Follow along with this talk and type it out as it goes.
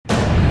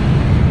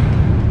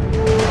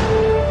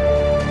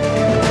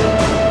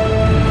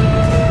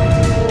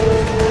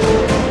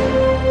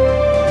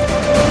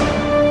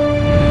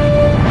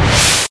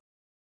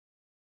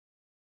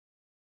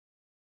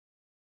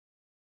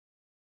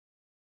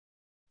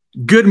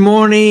Good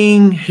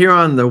morning here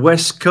on the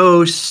West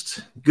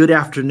Coast. Good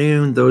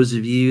afternoon, those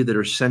of you that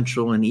are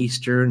Central and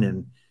Eastern,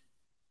 and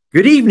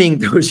good evening,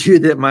 those of you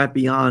that might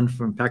be on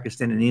from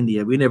Pakistan and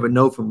India. We never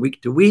know from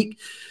week to week,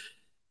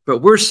 but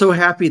we're so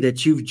happy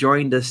that you've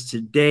joined us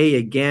today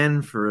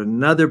again for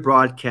another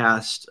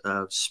broadcast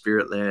of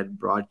Spirit-Led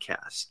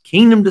Broadcast,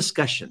 Kingdom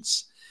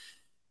Discussions.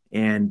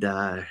 And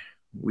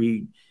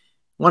we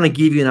want to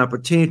give you an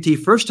opportunity.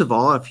 First of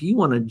all, if you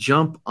want to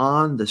jump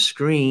on the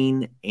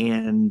screen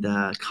and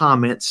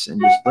comments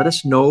and just let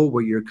us know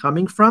where you're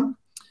coming from.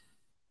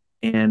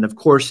 And of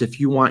course, if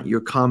you want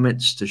your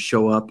comments to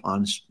show up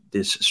on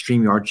this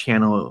StreamYard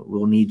channel,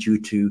 we'll need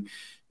you to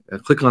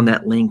click on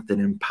that link that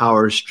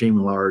empowers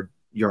StreamYard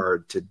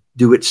to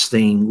do its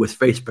thing with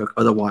Facebook.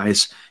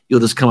 Otherwise, you'll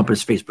just come up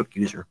as Facebook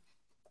user.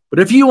 But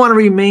if you want to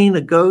remain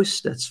a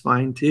ghost, that's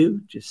fine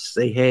too. Just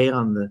say hey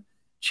on the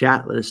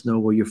chat. Let us know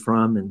where you're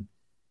from. And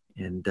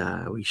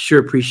we sure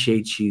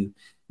appreciate you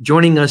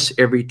joining us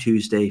every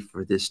Tuesday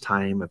for this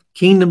time of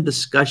Kingdom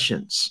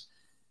Discussions.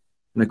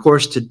 And of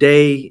course,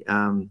 today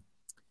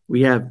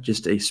we have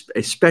just a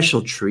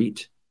special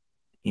treat,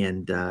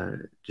 and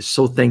just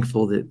so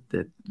thankful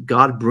that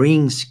God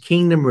brings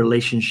kingdom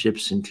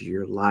relationships into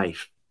your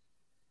life.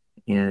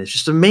 And it's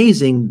just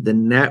amazing the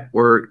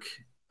network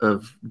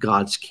of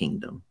God's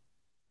kingdom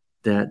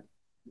that,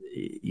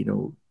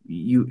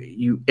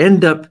 you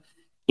end up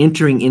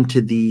entering into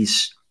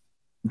these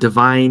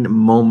divine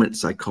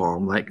moments, I call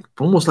them, like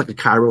almost like a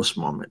Kairos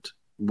moment,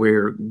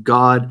 where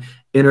God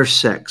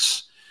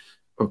intersects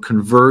or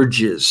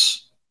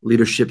converges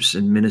leaderships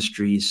and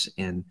ministries.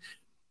 And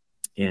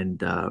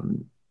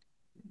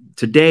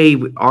today,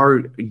 our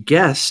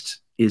guest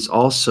is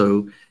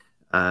also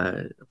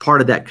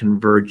part of that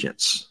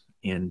convergence.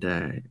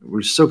 And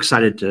we're so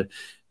excited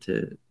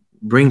to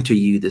bring to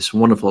you this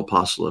wonderful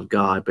apostle of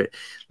God. But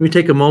let me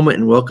take a moment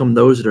and welcome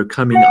those that are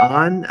coming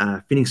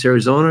on. Phoenix,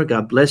 Arizona,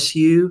 God bless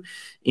you.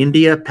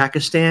 India,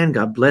 Pakistan,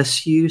 God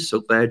bless you.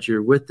 So glad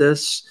you're with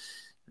us.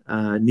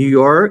 New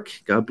York,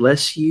 God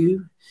bless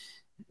you.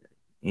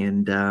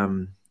 And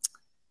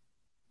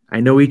I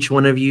know each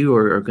one of you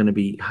are going to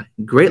be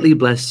greatly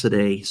blessed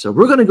today. So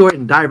we're going to go ahead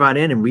and dive right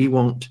in, and we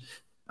won't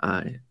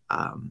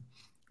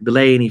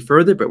delay any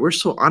further. But we're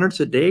so honored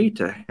today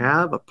to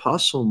have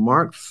Apostle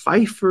Mark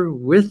Pfeifer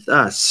with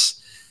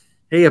us.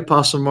 Hey,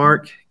 Apostle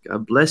Mark,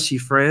 God bless you,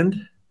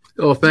 friend.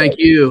 Oh, thank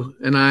you.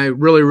 And I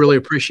really, really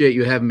appreciate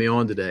you having me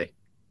on today.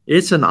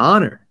 It's an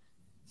honor.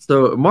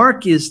 So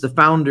Mark is the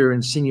founder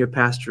and senior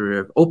pastor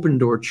of Open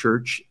Door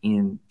Church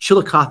in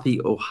Chillicothe,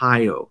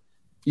 Ohio.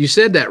 You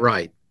said that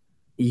right.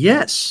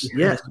 Yes.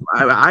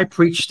 I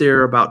preached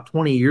there about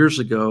 20 years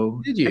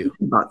ago. Did you?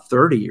 About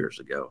 30 years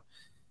ago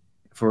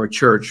for a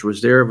church.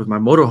 Was there with my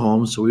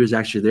motorhome, so we was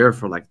actually there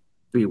for like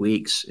 3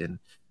 weeks. And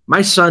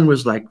my son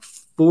was like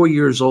 4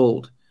 years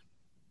old.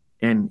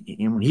 And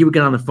when he would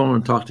get on the phone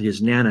and talk to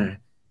his Nana,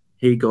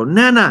 he'd go,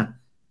 "Nana,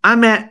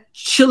 I'm at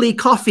Chili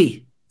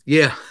Coffee."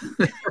 Yeah.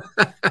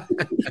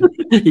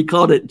 He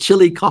called it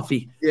chili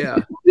coffee. Yeah.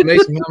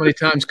 Amazing how many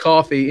times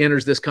coffee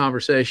enters this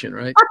conversation,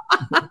 right?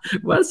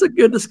 Well, that's a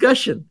good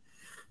discussion.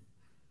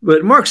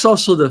 But Mark's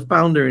also the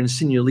founder and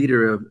senior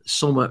leader of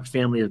Soma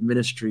Family of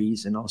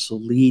Ministries, and also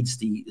leads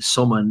the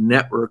Soma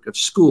network of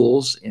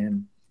schools.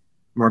 And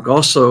Mark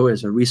also,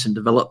 as a recent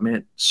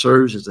development,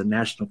 serves as a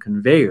national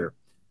conveyor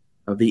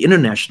of the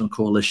International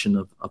Coalition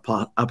of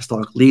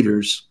Apostolic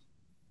Leaders.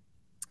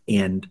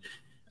 And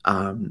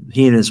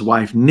he and his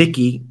wife,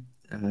 Nikki,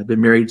 have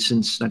been married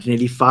since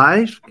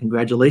 1985.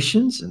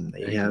 Congratulations. And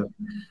they have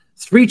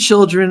 3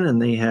 children,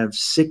 and they have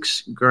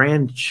 6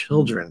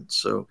 grandchildren.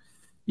 So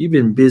you've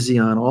been busy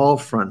on all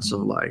fronts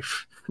of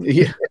life.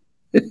 Yeah.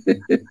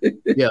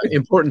 Yeah.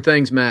 Important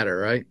things matter,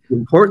 right?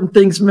 Important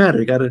things matter.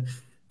 You got to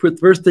put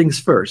first things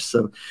first.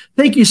 So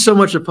thank you so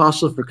much,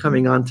 Apostle, for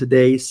coming on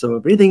today. So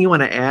if anything you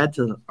want to add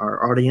to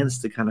our audience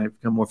to kind of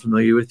become more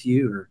familiar with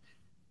you, or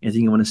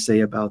anything you want to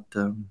say about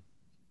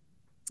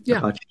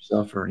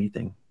yourself or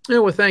anything? Yeah,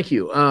 well, thank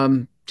you.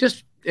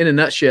 Just in a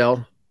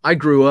nutshell, I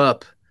grew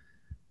up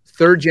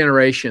third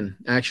generation,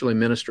 actually,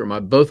 minister.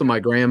 Both of my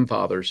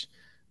grandfathers,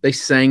 they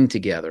sang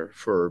together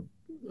for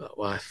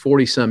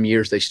 40 some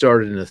years. They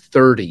started in the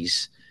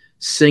 30s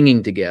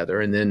singing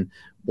together. And then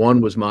one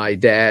was my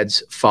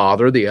dad's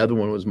father. The other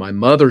one was my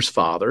mother's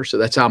father. So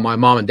that's how my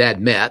mom and dad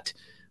met.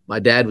 My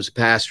dad was a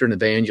pastor and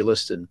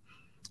evangelist. And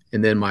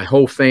then my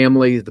whole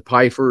family, the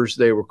Pfeifers,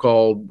 they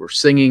were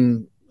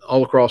singing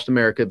all across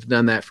America. Have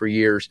done that for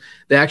years.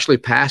 They actually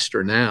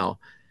pastor now.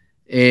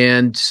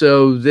 And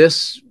so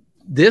this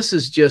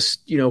is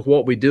just,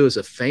 what we do as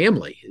a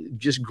family,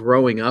 just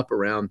growing up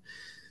around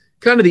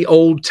kind of the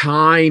old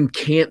time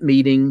camp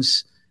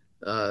meetings.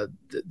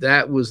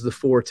 That was the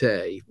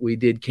forte. We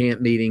did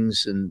camp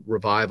meetings and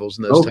revivals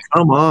and those.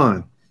 Come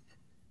on.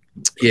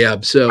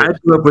 Yeah. So I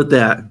grew up with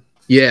that.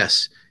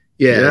 Yes.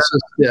 Yeah.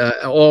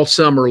 All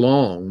summer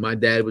long, my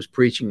dad was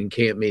preaching in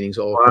camp meetings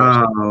all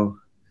across. Wow.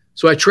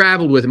 So I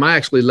traveled with him. I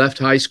actually left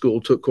high school,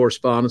 took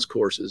correspondence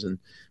courses, and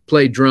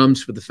played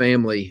drums for the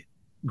family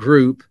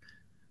group.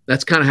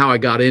 that's kind of how I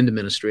got into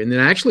ministry. And then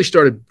I actually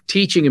started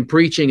teaching and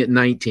preaching at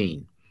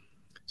 19.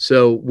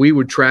 So we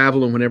would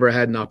travel, and whenever I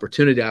had an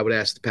opportunity, I would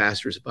ask the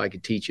pastors if I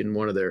could teach in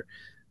one of their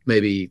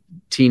maybe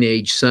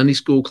teenage Sunday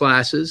school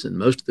classes. And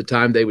most of the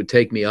time they would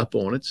take me up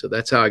on it. So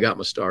that's how I got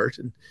my start,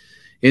 and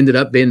ended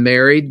up being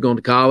married, going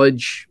to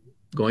college,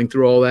 going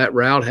through all that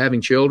route, having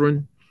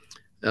children,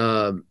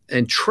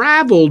 and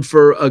traveled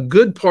for a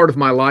good part of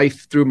my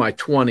life through my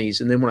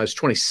 20s. And then when I was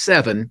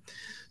 27,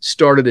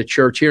 started a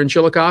church here in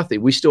Chillicothe.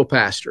 We still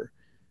pastor.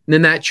 And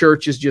then that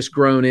church has just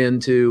grown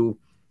into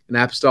an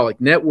apostolic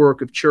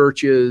network of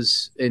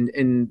churches,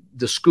 and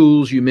the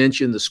schools you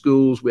mentioned, the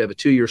schools, we have a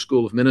 2-year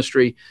school of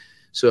ministry.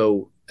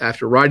 So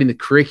after writing the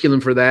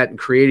curriculum for that and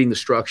creating the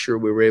structure,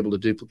 we were able to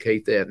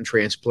duplicate that and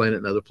transplant it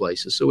in other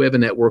places. So we have a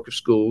network of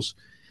schools,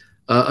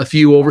 a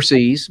few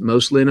overseas,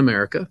 mostly in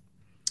America.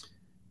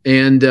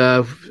 And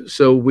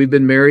so we've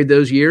been married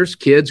those years,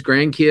 kids,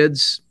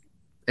 grandkids,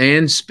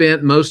 and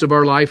spent most of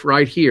our life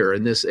right here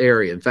in this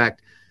area. In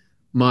fact,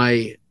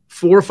 my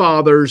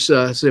forefathers,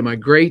 my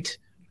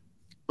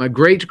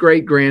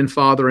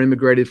great-great-grandfather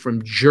immigrated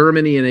from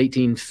Germany in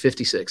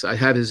 1856. I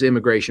have his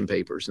immigration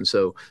papers. And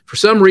so for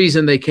some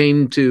reason, they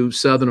came to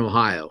Southern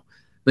Ohio. I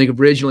think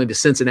originally to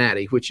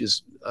Cincinnati, which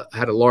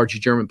had a large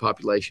German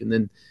population,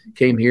 then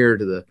came here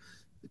to the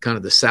kind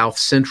of the south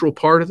central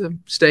part of the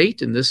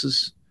state. And this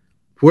is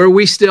where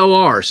we still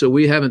are. So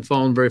we haven't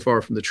fallen very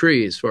far from the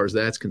tree as far as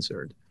that's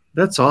concerned.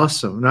 That's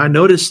awesome. And I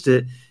noticed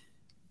that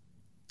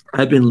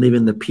I've been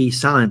leaving the P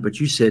silent, but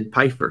you said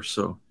Pfeifer.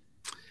 So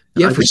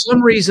yeah, for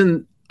some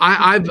reason,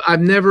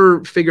 I've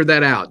never figured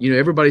that out. You know,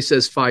 everybody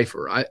says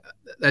Pfeifer.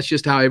 That's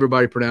just how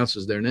everybody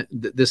pronounces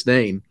this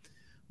name.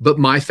 But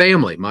my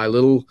family, my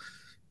little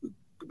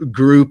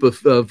group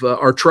of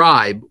our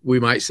tribe, we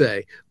might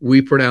say,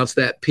 we pronounce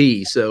that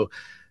P. So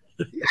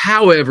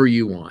however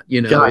you want,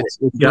 you know, it's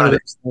one of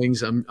those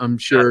things. I'm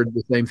sure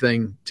the same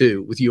thing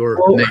too with your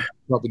name.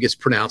 Probably gets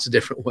pronounced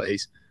different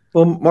ways.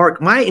 Well,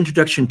 Mark, my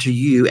introduction to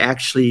you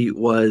actually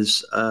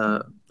was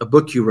a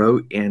book you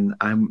wrote, and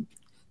I'm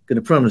going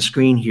to put on the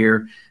screen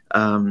here.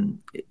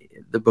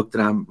 The book that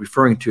I'm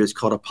referring to is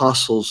called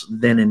Apostles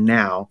Then and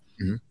Now.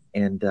 Mm-hmm.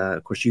 And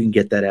of course, you can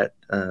get that at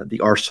the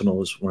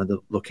Arsenal, is one of the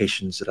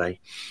locations that I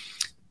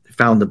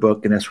found the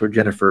book, and that's where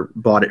Jennifer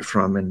bought it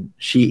from. And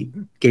she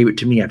gave it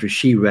to me after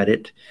she read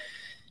it.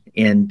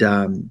 And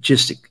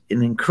just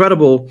an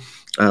incredible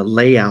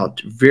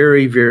layout,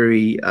 very,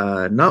 very,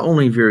 not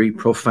only very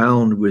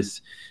profound with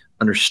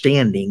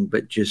understanding,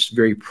 but just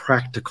very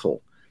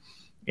practical.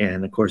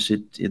 And of course,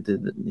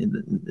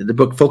 the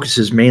book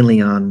focuses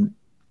mainly on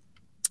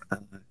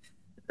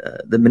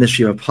the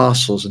ministry of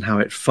apostles and how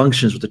it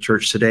functions with the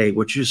church today,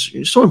 which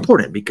is so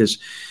important because,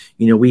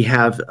 you know, we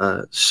have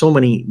so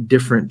many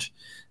different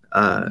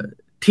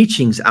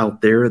teachings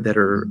out there that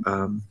are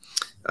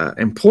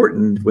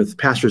important with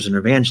pastors and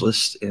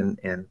evangelists,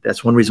 and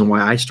that's one reason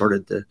why I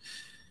started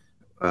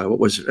what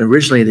was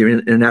originally the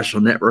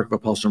International Network of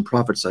Apostles and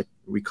Prophets, like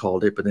we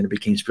called it, but then it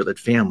became Spirit-Led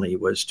Family,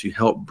 was to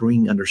help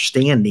bring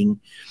understanding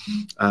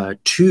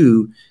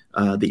to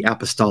the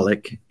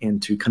apostolic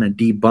and to kind of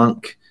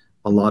debunk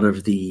a lot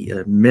of the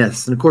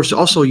myths. And of course,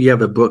 also you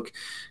have a book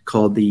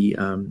called The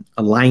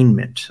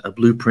Alignment, a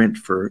blueprint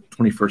for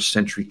 21st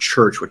century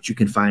church, which you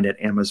can find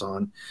at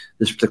Amazon,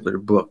 this particular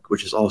book,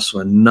 which is also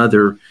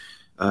another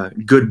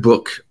good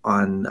book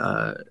on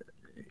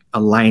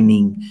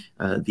aligning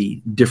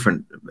the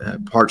different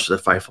parts of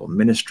the fivefold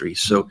ministry.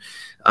 So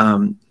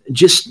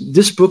just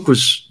this book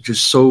was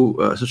just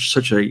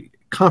such a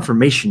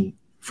confirmation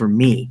for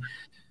me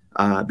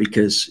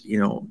because, you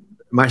know,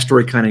 my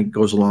story kind of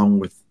goes along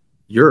with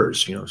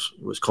yours. You know,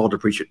 was called to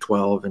preach at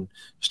 12 and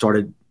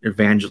started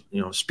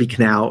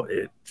speaking out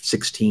at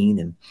 16,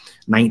 and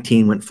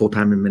 19 went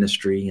full-time in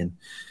ministry,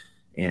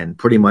 and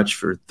pretty much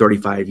for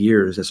 35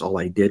 years, that's all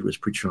I did was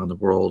preach around the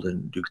world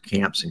and do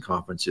camps and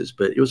conferences.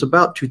 But it was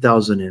about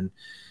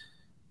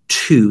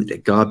 2002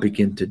 that God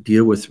began to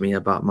deal with me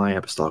about my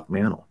apostolic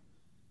mantle.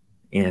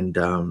 And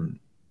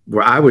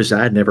where I was,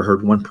 I had never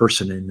heard one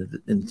person in the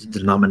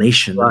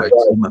denomination that I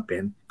came up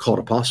in called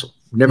apostle.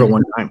 Never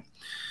one time.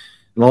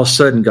 And all of a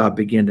sudden, God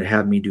began to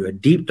have me do a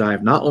deep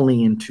dive, not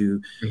only into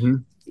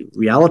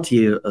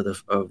reality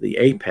of the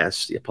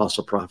APES, the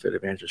apostle, prophet,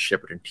 evangelist,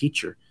 shepherd, and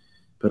teacher,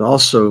 but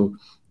also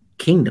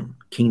kingdom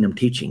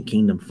teaching,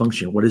 kingdom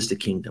function. What is the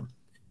kingdom?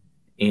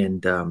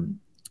 And, and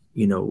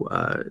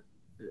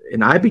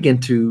I began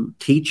to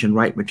teach and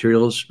write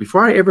materials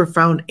before I ever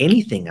found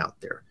anything out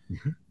there.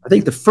 Mm-hmm. I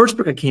think the first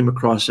book I came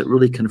across that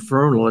really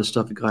confirmed all the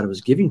stuff that God was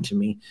giving to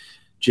me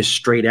just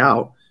straight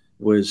out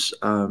was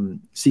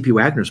C.P.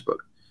 Wagner's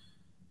book.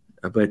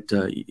 But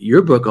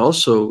your book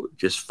also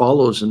just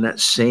follows in that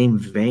same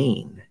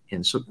vein.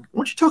 And so why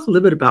don't you talk a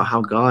little bit about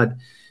how God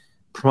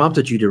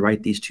prompted you to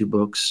write these two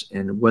books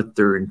and what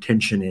their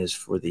intention is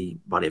for the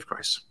body of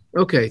Christ?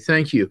 Okay,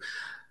 thank you.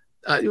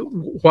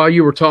 While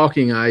you were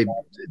talking, I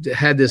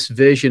had this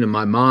vision in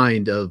my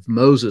mind of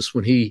Moses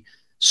when he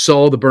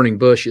saw the burning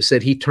bush. It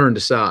said he turned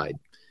aside.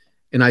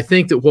 And I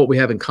think that what we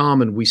have in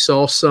common, we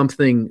saw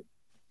something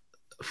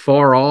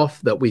far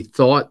off that we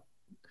thought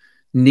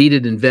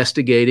needed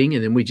investigating,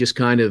 and then we just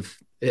kind of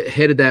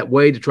headed that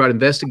way to try to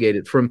investigate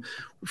it. From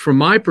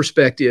my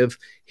perspective,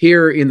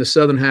 here in the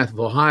southern half of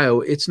Ohio,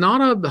 it's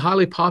not a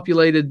highly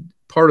populated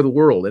part of the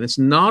world, and it's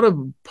not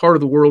a part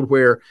of the world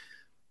where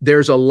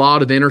there's a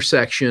lot of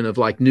intersection of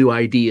like new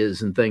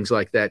ideas and things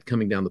like that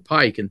coming down the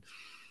pike. And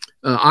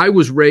I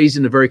was raised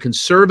in a very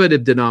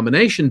conservative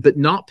denomination, but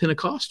not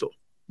Pentecostal.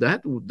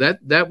 That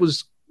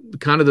was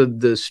kind of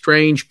the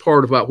strange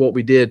part about what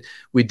we did.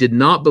 We did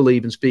not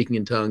believe in speaking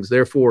in tongues.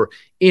 Therefore,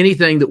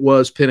 anything that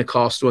was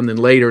Pentecostal and then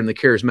later in the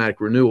charismatic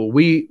renewal,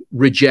 we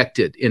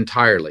rejected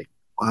entirely.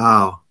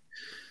 Wow.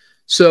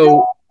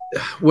 So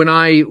when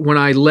I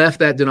left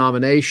that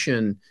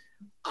denomination,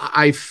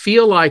 I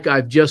feel like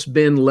I've just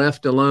been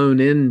left alone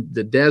in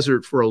the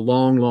desert for a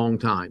long, long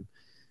time.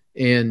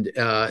 And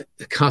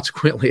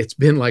consequently, it's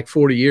been like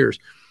 40 years.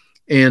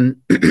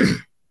 And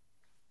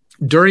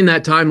during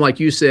that time, like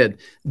you said,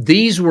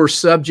 these were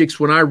subjects.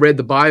 When I read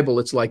the Bible,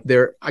 it's like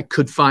I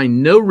could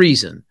find no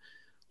reason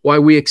why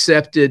we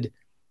accepted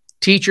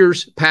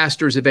teachers,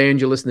 pastors,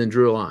 evangelists, and then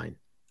drew a line.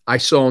 I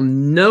saw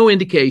no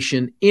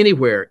indication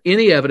anywhere,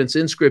 any evidence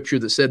in Scripture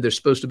that said there's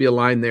supposed to be a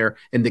line there,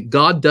 and that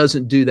God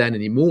doesn't do that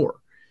anymore.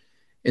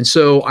 And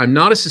so I'm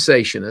not a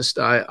cessationist.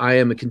 I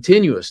am a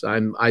continuist.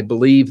 I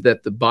believe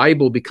that the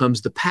Bible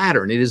becomes the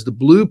pattern. It is the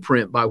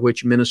blueprint by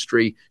which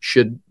ministry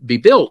should be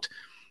built.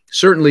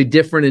 Certainly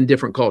different in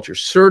different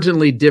cultures,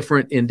 certainly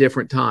different in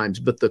different times,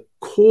 but the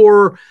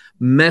core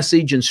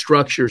message and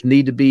structures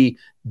need to be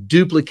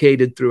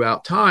duplicated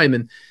throughout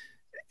time.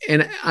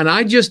 And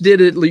I just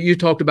did it. You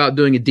talked about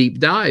doing a deep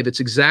dive. It's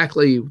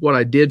exactly what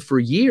I did for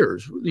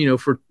years,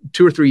 for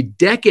 2 or 3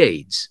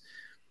 decades.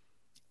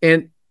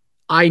 And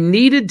I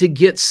needed to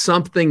get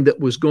something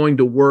that was going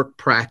to work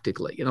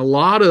practically. And a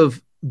lot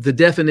of the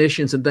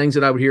definitions and things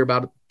that I would hear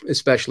about,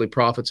 especially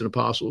prophets and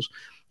apostles,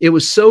 it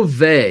was so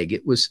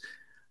vague.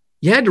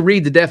 You had to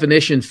read the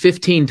definition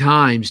 15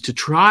 times to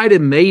try to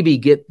maybe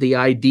get the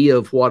idea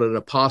of what an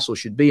apostle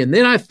should be. And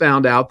then I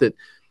found out that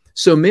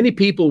so many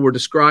people were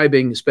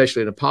describing,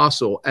 especially an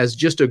apostle, as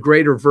just a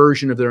greater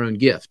version of their own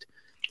gift.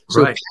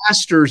 So right.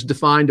 Pastors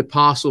defined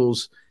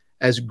apostles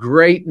as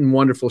great and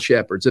wonderful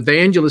shepherds.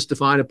 Evangelists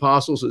define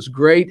apostles as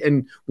great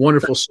and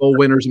wonderful soul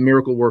winners and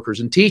miracle workers.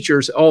 And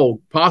teachers,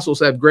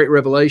 apostles have great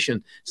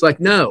revelation. It's like,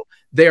 no,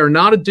 they are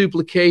not a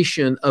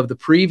duplication of the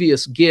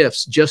previous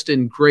gifts, just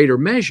in greater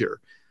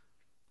measure.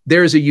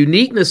 There's a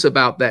uniqueness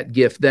about that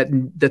gift that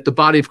the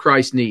body of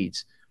Christ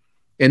needs.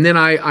 And then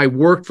I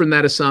worked from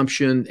that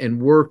assumption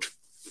and worked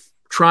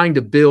trying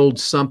to build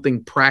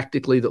something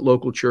practically that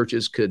local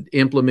churches could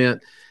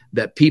implement,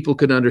 that people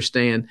could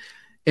understand.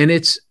 And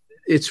it's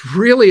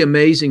really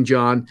amazing,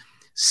 John.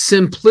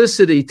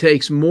 Simplicity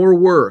takes more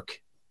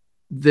work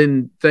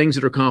than things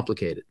that are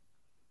complicated.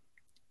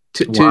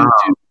 To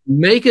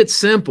make it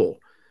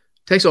simple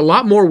takes a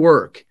lot more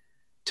work.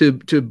 To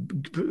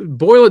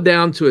boil it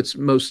down to its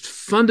most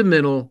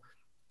fundamental,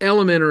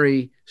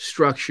 elementary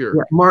structure.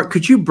 Yeah, Mark,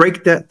 could you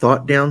break that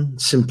thought down?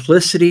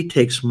 Simplicity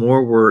takes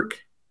more work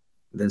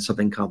than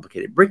something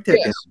complicated. Break that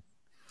down.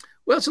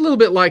 Well, it's a little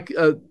bit like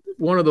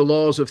one of the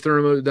laws of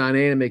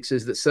thermodynamics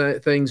is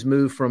that things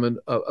move from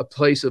a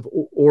place of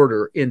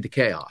order into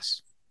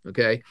chaos.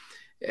 Okay.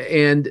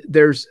 And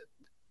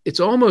it's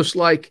almost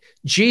like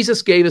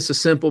Jesus gave us a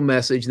simple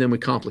message, and then we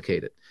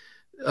complicate it.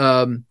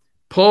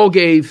 Paul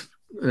gave,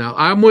 now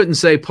I wouldn't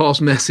say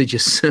Paul's message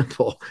is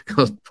simple,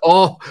 because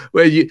Paul,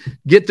 you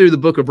get through the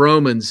book of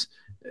Romans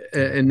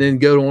and then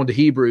go on to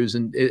Hebrews,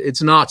 and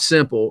it's not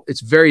simple.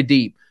 It's very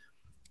deep.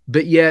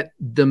 But yet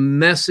the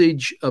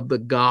message of the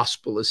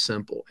gospel is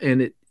simple,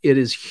 and it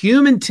is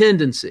human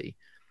tendency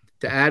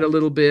to add a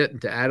little bit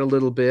and to add a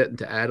little bit and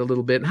to add a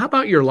little bit. And how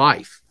about your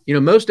life?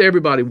 Most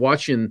everybody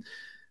watching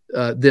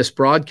this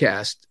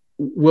broadcast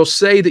will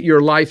say that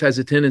your life has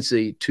a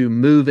tendency to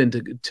move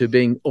into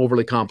being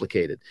overly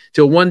complicated,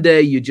 till one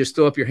day you just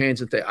throw up your hands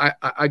and say,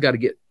 I got to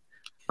get,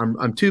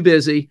 I'm too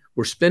busy.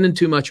 We're spending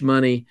too much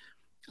money.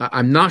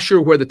 I'm not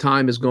sure where the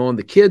time is going.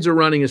 The kids are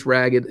running us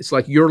ragged. It's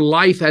like your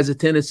life has a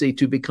tendency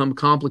to become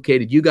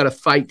complicated. You got to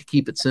fight to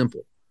keep it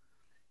simple.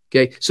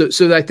 Okay. So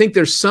I think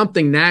there's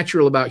something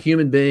natural about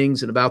human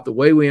beings and about the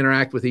way we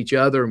interact with each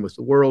other and with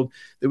the world,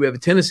 that we have a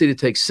tendency to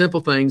take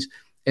simple things,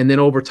 and then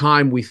over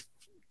time we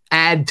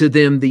add to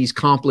them these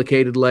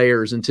complicated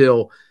layers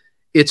until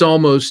it's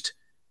almost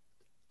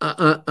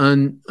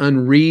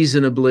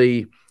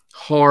unreasonably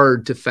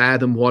hard to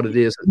fathom what it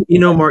is.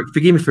 Mark,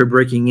 forgive me for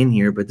breaking in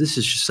here, but this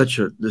is just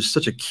there's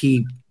such a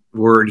key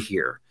word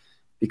here,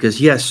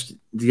 because yes,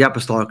 the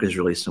apostolic is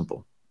really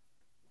simple.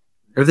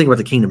 Everything about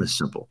the kingdom is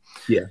simple.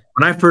 Yeah.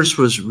 When I first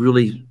was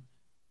really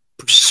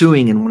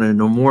pursuing and wanted to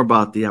know more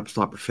about the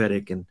apostolic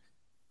prophetic and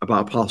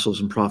about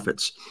apostles and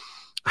prophets,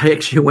 I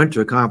actually went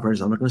to a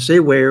conference. I'm not going to say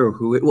where or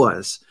who it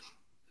was,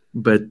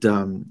 but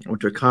I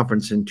went to a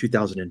conference in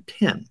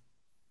 2010,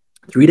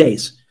 3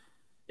 days.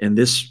 And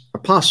this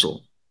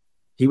apostle,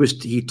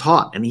 he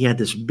taught, and he had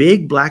this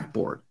big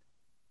blackboard,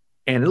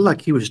 and it looked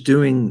like he was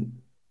doing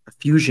a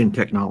fusion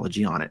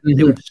technology on it. Mm-hmm.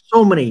 There were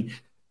so many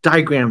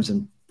diagrams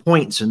and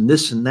points and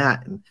this and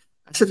that. And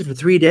I sat there for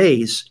 3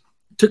 days,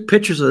 took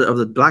pictures of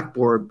the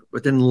blackboard,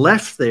 but then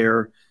left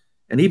there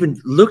and even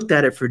looked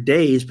at it for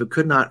days, but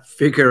could not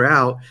figure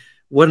out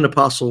what an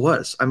apostle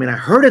was. I mean, I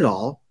heard it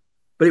all,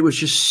 but it was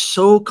just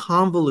so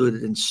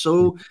convoluted and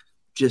so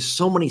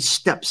many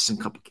steps and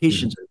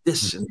complications of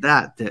this and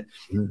that,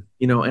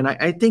 and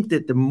I think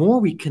that the more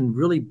we can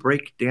really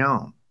break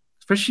down,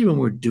 especially when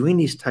we're doing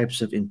these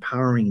types of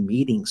empowering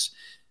meetings,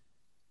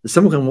 that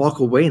someone can walk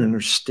away and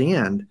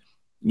understand,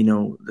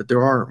 that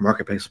there are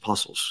marketplace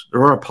apostles.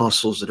 There are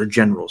apostles that are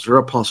generals. There are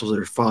apostles that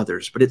are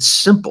fathers, but it's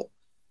simple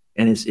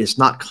and it's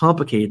not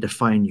complicated to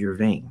find your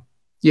vein.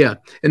 Yeah.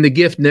 And the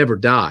gift never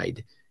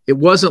died. It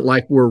wasn't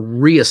like we're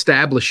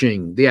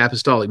reestablishing the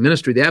apostolic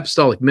ministry. The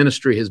apostolic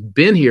ministry has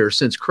been here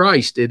since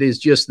Christ. It is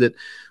just that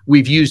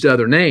we've used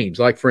other names.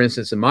 Like, for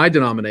instance, in my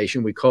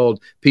denomination, we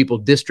called people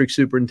district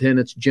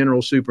superintendents,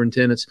 general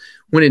superintendents,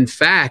 when in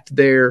fact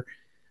they're,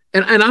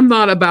 and I'm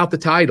not about the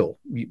title.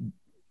 You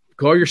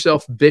call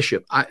yourself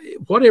bishop,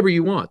 whatever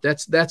you want.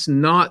 That's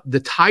not, the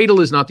title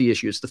is not the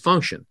issue. It's the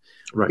function.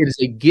 Right. It is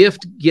a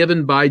gift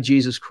given by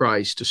Jesus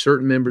Christ to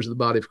certain members of the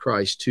body of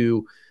Christ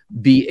to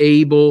be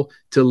able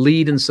to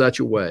lead in such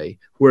a way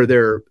where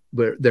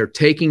they're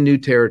taking new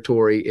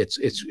territory. It's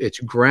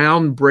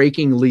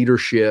groundbreaking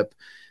leadership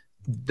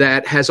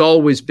that has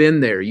always been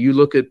there. You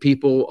look at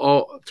people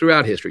all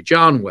throughout history: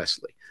 John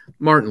Wesley,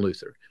 Martin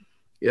Luther.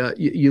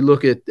 You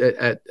look at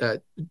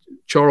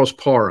Charles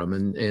Parham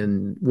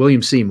and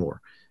William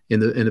Seymour in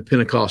the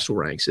Pentecostal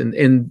ranks,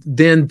 and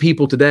then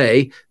people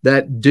today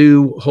that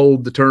do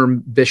hold the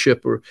term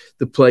bishop or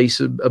the place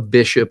of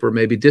bishop or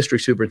maybe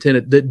district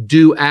superintendent that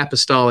do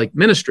apostolic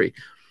ministry.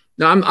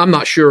 Now, I'm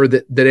not sure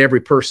that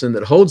every person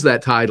that holds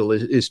that title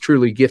is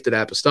truly gifted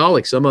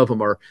apostolic. Some of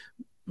them are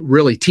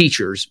really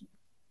teachers,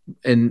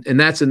 and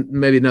that's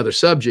maybe another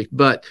subject.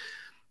 But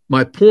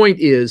my point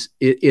is,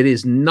 it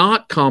is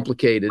not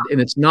complicated, and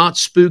it's not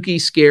spooky,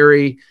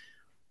 scary.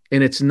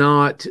 And it's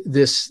not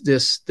this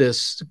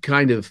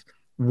kind of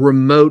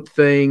remote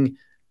thing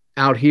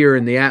out here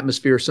in the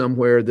atmosphere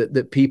somewhere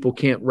that people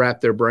can't wrap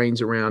their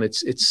brains around.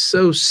 It's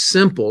so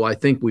simple. I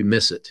think we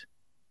miss it.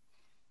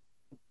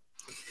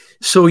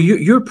 So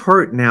you're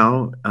part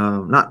now,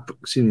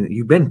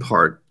 you've been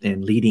part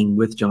in leading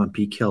with John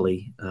P.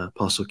 Kelly,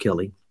 Apostle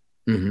Kelly,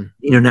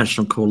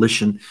 International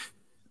Coalition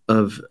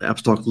of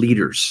Apostolic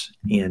Leaders.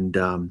 And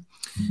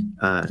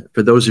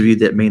for those of you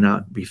that may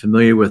not be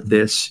familiar with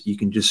this, you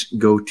can just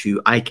go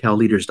to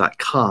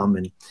icalleaders.com.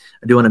 And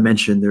I do want to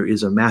mention there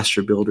is a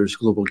Master Builders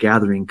Global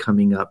Gathering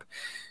coming up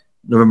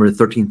November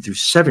 13th through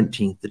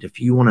 17th. That if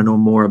you want to know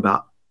more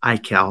about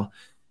ICAL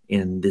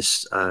and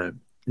this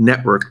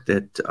network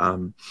that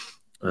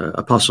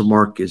Apostle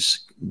Mark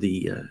is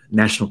the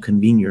national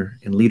convener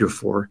and leader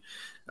for,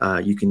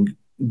 you can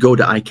go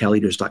to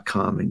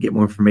icalleaders.com and get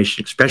more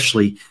information,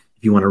 especially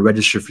if you want to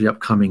register for the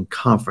upcoming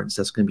conference.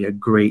 That's going to be a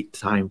great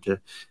time to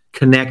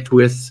connect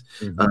with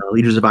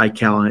leaders of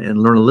ICAL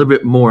and learn a little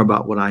bit more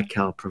about what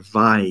ICAL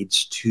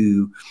provides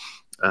to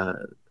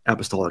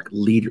apostolic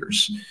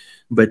leaders.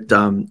 But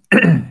talk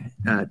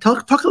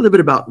a little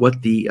bit about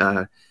what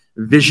the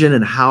vision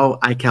and how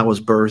ICAL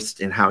was birthed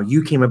and how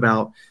you came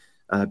about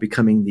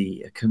becoming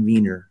the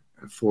convener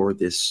for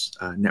this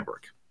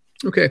network.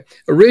 Okay.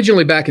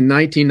 Originally, back in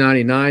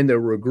 1999, there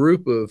were a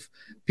group of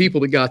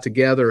people that got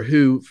together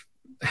who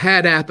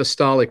had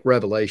apostolic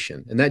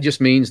revelation. And that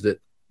just means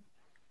that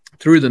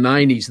through the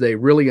 90s, they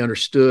really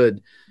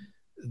understood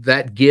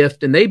that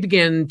gift, and they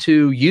began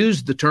to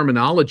use the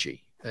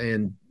terminology.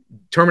 And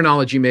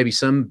terminology maybe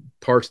some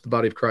parts of the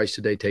body of Christ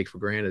today take for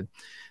granted.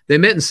 They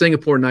met in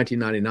Singapore in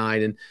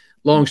 1999, and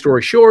long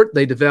story short,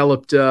 they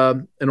developed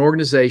an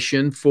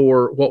organization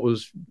for what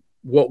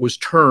was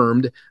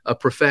termed a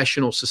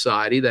professional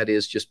society. That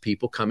is just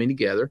people coming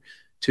together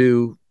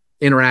to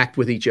interact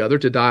with each other,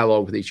 to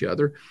dialogue with each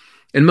other.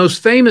 And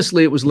most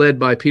famously, it was led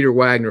by Peter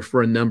Wagner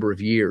for a number of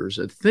years,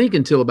 I think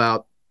until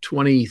about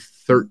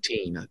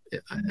 2013.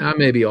 I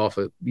may be off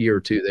a year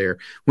or two there,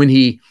 when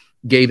he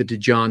gave it to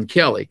John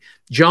Kelly.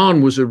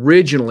 John was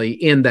originally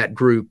in that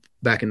group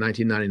back in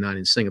 1999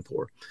 in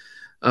Singapore.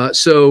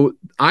 So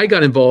I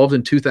got involved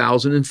in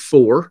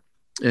 2004,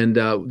 and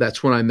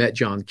that's when I met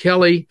John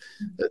Kelly,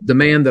 the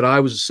man that I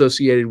was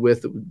associated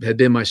with, had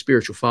been my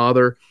spiritual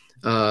father.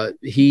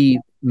 He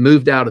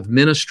moved out of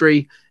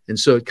ministry, and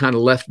so it kind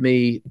of left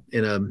me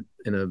in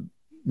a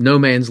no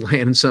man's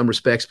land in some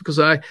respects, because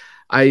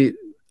I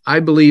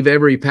believe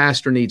every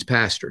pastor needs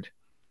pastored.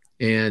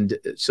 And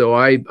so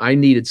I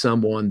needed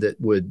someone that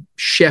would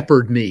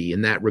shepherd me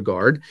in that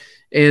regard.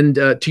 And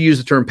to use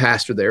the term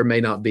pastor there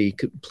may not be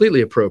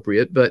completely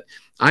appropriate, but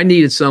I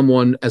needed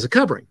someone as a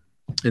covering.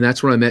 And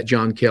that's when I met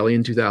John Kelly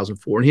in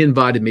 2004. And he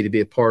invited me to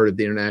be a part of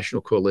the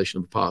International Coalition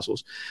of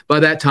Apostles. By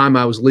that time,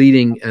 I was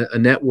leading a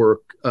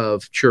network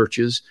of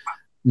churches,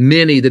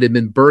 many that had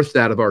been birthed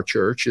out of our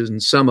churches,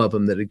 and some of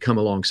them that had come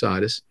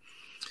alongside us.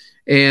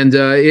 And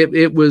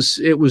it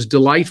was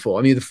delightful.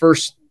 I mean, the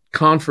first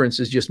conference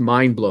is just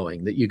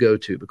mind-blowing that you go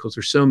to, because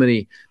there's so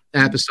many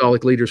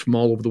apostolic leaders from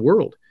all over the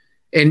world.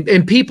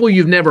 and people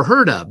you've never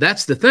heard of.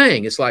 That's the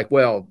thing. It's like,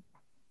 well,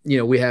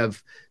 we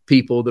have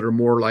people that are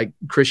more like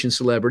Christian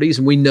celebrities,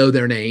 and we know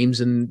their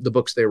names and the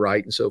books they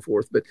write and so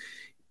forth, but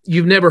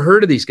you've never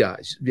heard of these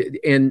guys.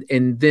 And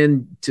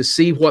then to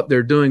see what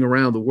they're doing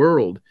around the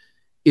world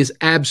is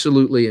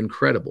absolutely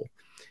incredible.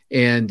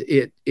 And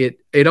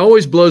it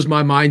always blows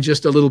my mind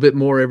just a little bit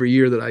more every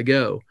year that I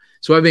go.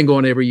 So I've been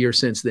going every year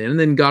since then, and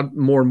then got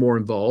more and more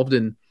involved,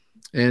 and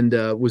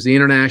was the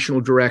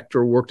international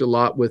director, worked a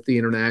lot with the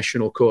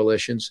international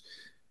coalitions.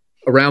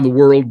 Around the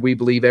world, we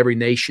believe every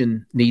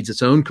nation needs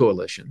its own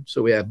coalition.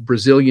 So we have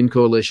Brazilian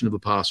Coalition of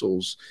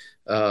Apostles,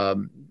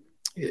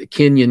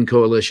 Kenyan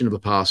Coalition of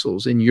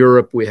Apostles. In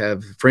Europe, we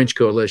have French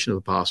Coalition of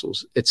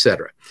Apostles,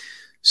 etc.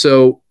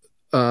 So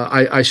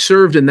I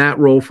served in that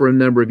role for a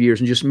number of years,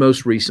 and just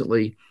most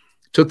recently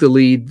took the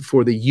lead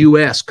for the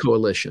U.S.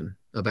 Coalition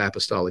of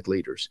Apostolic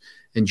Leaders.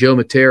 And Joe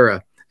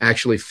Matera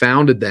actually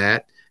founded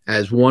that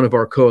as one of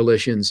our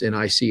coalitions in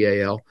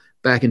ICAL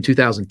back in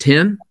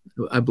 2010.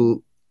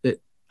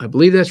 I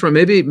believe that's right.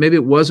 Maybe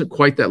it wasn't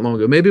quite that long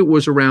ago. Maybe it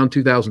was around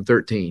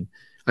 2013.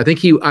 I think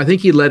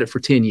he led it for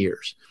 10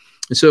 years.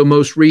 And so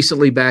most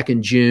recently, back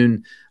in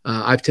June,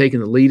 I've taken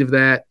the lead of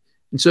that.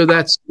 And so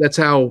that's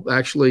how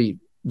actually,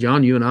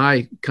 John, you and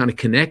I kind of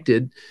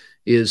connected,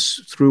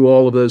 is through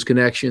all of those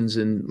connections.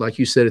 And like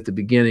you said at the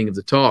beginning of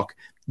the talk,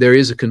 there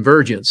is a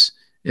convergence,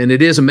 and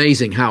it is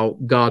amazing how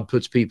God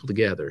puts people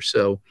together.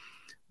 So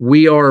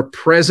we are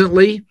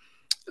presently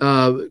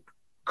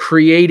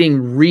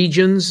creating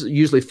regions,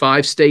 usually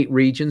 5 state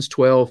regions,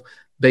 12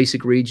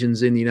 basic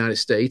regions in the United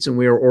States. And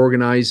we are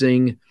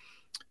organizing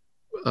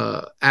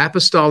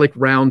apostolic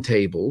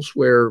roundtables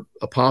where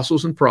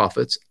apostles and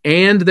prophets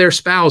and their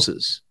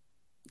spouses.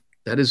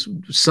 That is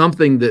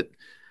something that,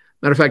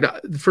 matter of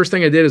fact, the first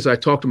thing I did is I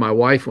talked to my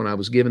wife when I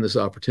was given this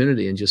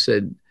opportunity and just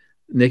said,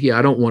 Nikki,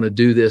 I don't want to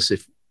do this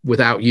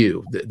without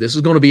you. This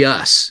is going to be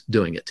us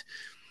doing it.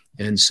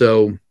 And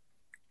so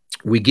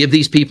we give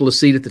these people a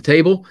seat at the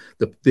table,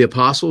 the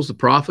apostles, the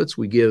prophets.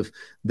 We give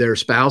their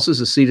spouses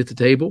a seat at the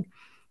table,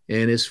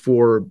 and it's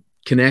for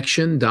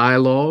connection,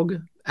 dialogue,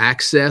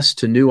 access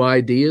to new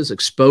ideas,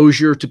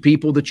 exposure to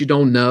people that you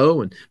don't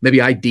know, and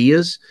maybe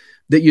ideas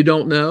that you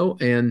don't know,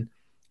 and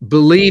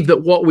believe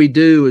that what we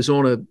do is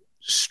on a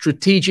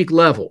strategic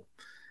level.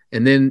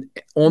 And then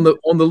on the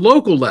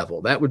local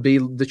level, that would be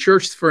the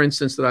church, for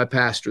instance, that I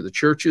pastor, the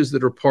churches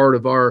that are part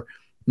of our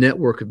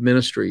network of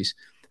ministries.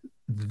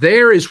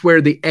 There is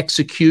where the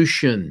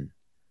execution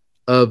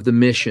of the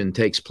mission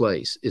takes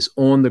place, is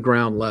on the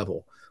ground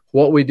level.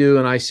 What we do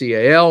in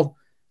ICAL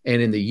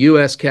and in the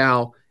U.S.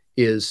 Cal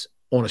is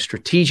on a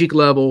strategic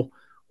level,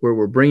 where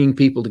we're bringing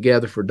people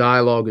together for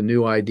dialogue and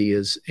new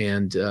ideas,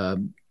 and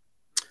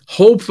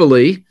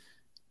hopefully,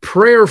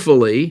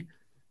 prayerfully,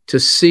 to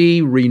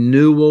see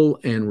renewal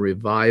and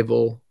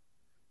revival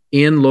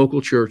in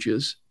local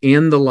churches,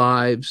 in the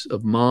lives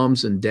of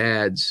moms and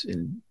dads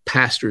and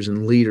pastors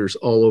and leaders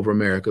all over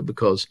America,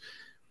 because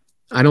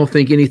I don't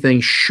think anything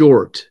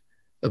short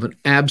of an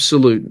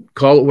absolute,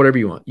 call it whatever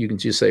you want. You can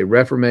just say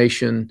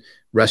reformation,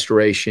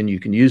 restoration. You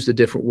can use the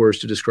different words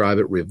to describe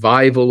it.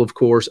 Revival, of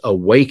course,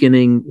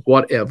 awakening,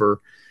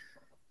 whatever.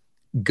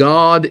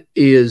 God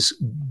is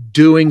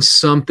doing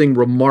something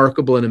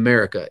remarkable in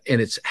America, and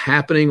it's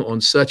happening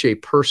on such a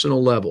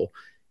personal level.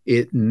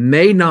 It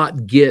may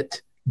not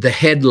get the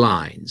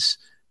headlines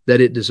that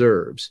it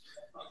deserves,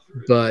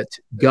 but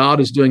God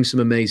is doing some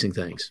amazing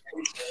things.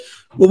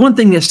 Well, one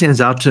thing that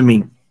stands out to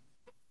me,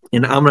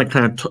 and I'm going to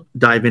kind of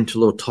dive into a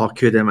little talk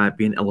here that might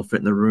be an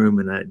elephant in the room,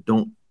 and I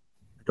don't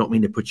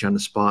mean to put you on the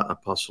spot,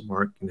 Apostle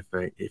Mark. And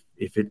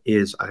if it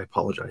is, I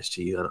apologize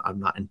to you. I'm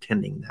not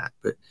intending that,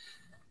 but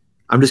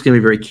I'm just going to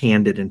be very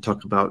candid and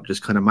talk about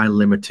just kind of my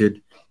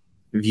limited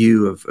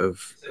view of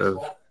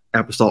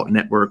apostolic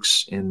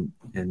networks and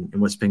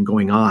what's been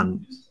going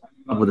on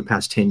over the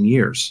past 10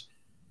 years.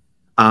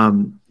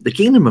 The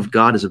kingdom of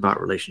God is about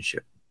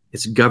relationship.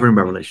 It's governed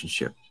by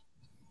relationship.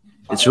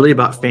 It's really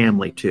about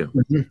family too.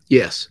 Mm-hmm.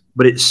 Yes.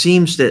 But it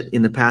seems that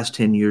in the past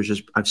 10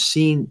 years, I've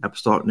seen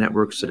apostolic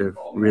networks that have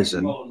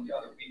risen,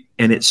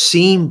 and it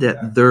seemed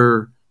that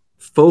their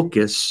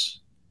focus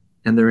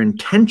and their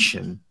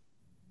intention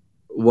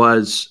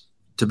was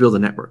to build a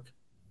network.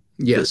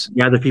 Yes. To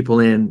gather people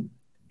in,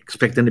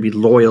 expect them to be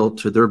loyal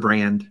to their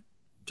brand,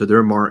 to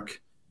their mark,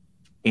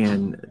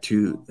 and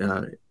to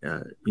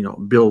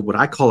build what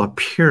I call a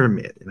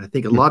pyramid. And I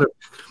think a lot of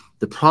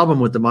the problem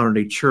with the modern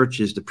day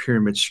church is the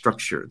pyramid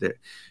structure that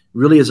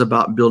really is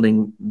about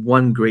building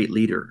one great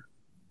leader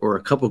or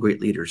a couple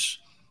great leaders,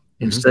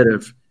 instead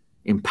of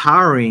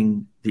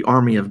empowering the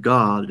army of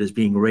God that is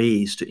being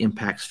raised to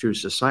impact sphere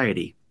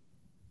society,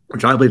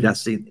 which I believe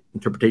that's the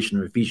interpretation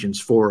of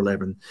Ephesians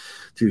 4:11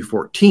 through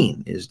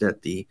 14, is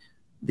that the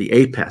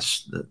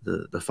APES,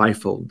 the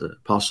fivefold, the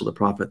apostle, the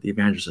prophet, the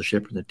evangelist, the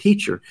shepherd, and the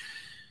teacher,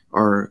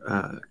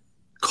 are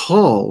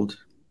called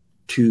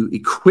to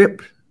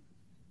equip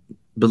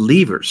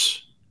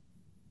believers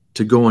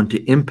to go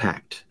into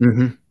impact.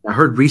 I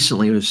heard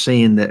recently it was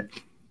saying that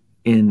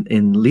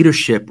in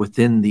leadership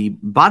within the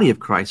body of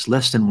Christ,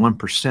 less than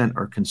 1%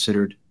 are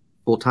considered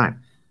full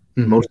time.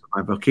 Mm-hmm. Most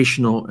are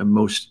vocational, and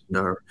most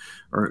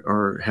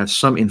are have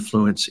some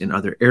influence in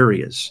other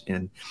areas.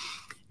 And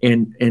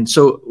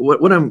so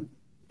what I'm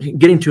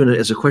getting to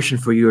as a question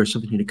for you, or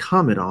something you need to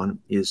comment on,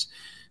 is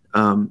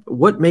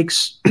what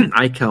makes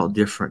ICAL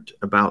different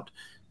about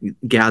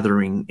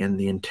gathering and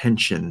the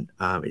intention?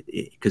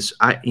 Because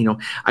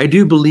I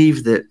do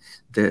believe that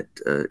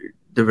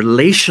the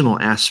relational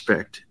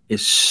aspect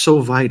is so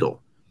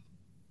vital,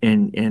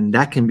 and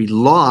that can be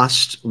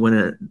lost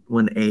when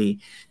a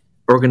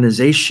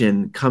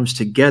organization comes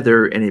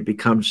together and it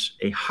becomes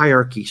a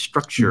hierarchy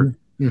structure.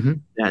 Mm-hmm.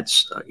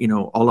 That's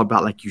all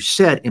about, like you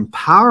said,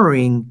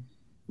 empowering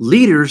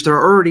leaders that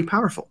are already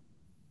powerful.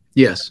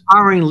 Yes,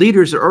 empowering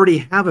leaders that already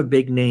have a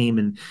big name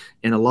and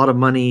a lot of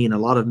money and a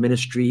lot of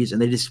ministries,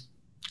 and they just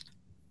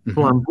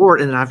pull on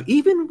board. And I've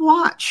even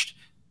watched,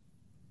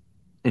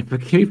 and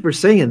forgive me for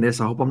saying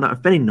this, I hope I'm not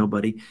offending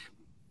nobody,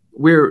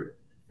 where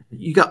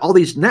you got all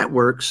these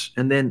networks,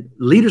 and then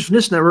leaders from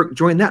this network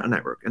join that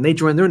network, and they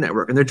join their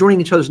network, and they're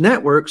joining each other's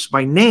networks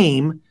by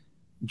name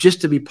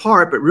just to be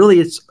part, but really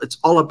it's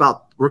all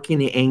about working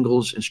the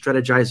angles and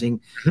strategizing,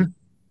 and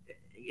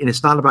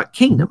it's not about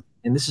kingdom.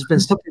 And this has been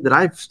something that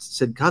I've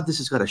said, God, this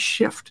has got to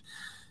shift.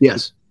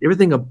 Yes.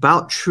 Everything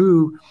about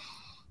true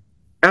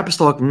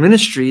apostolic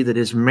ministry that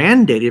is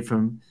mandated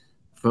from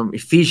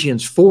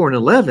Ephesians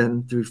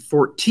 4:11 through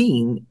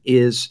 14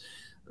 is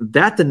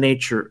that the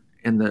nature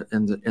and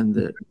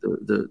the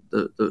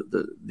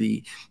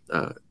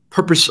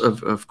purpose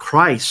of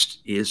Christ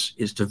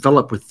is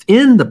developed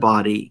within the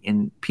body,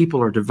 and people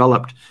are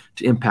developed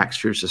to impact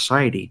spiritual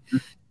society.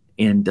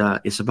 And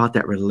it's about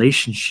that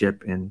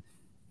relationship and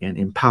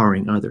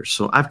empowering others.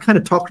 So I've kind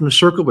of talked in a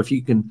circle, but if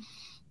you can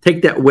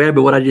take that web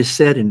of what I just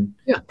said and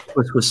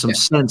with some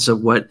sense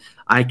of what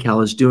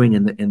ICAL is doing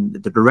and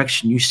the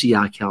direction you see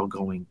ICAL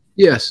going.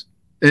 Yes.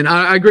 And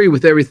I agree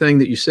with everything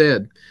that you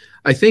said.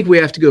 I think we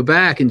have to go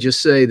back and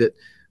just say that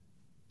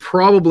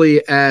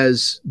probably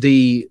as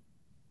the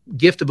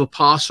gift of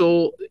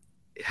apostle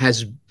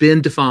has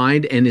been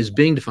defined and is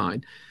being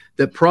defined,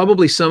 that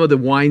probably some of the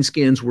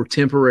wineskins were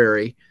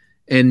temporary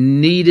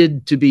and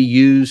needed to be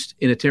used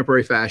in a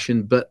temporary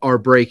fashion, but are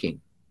breaking.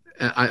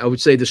 I would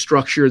say the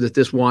structure that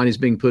this wine is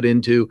being put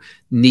into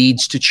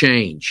needs to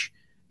change.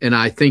 And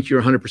I think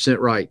you're 100%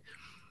 right.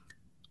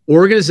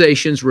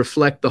 Organizations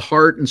reflect the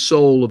heart and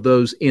soul of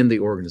those in the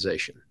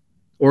organization.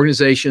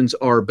 Organizations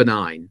are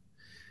benign,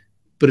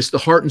 but it's the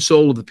heart and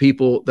soul of the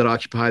people that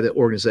occupy the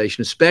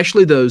organization,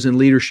 especially those in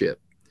leadership.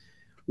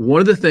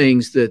 One of the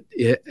things that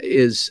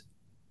is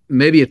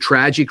maybe a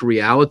tragic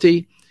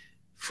reality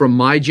from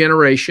my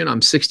generation,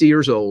 I'm 60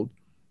 years old,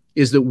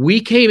 is that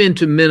we came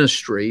into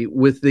ministry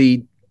with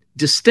the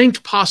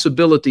distinct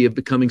possibility of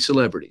becoming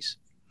celebrities.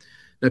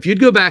 Now, if you'd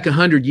go back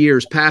 100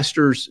 years,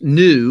 pastors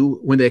knew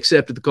when they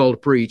accepted the call to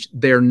preach,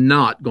 they're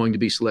not going to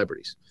be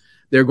celebrities.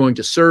 They're going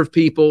to serve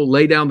people,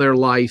 lay down their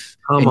life,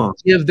 and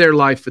give their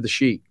life for the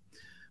sheep.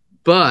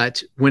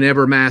 But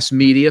whenever mass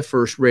media,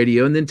 first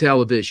radio and then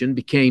television,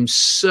 became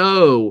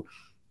so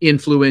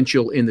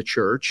influential in the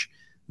church,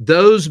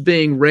 those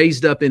being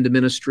raised up into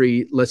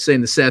ministry, let's say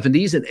in the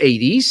 70s and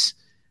 80s,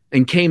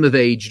 and came of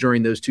age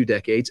during those 2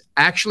 decades,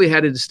 actually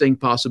had a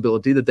distinct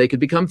possibility that they could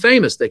become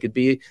famous. They could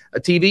be a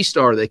TV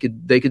star. They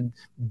could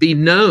be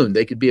known.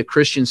 They could be a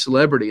Christian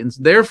celebrity. And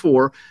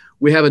therefore,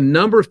 we have a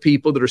number of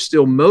people that are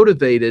still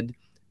motivated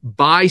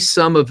by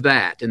some of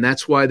that. And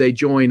that's why they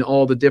join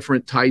all the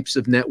different types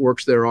of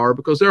networks there are,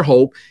 because their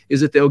hope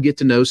is that they'll get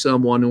to know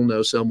someone who'll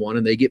know someone,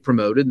 and they get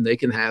promoted and they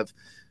can have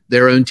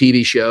their own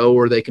TV show,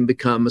 or they can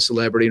become a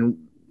celebrity and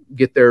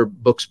get their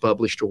books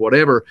published or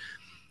whatever.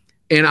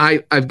 And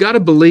I've got to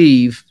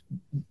believe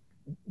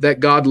that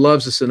God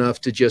loves us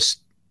enough to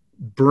just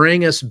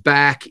bring us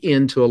back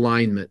into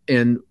alignment.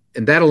 And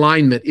that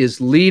alignment is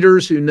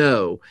leaders who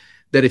know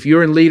that if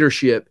you're in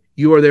leadership,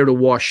 you are there to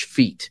wash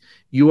feet.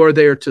 You are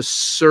there to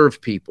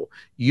serve people.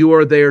 You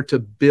are there to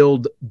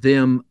build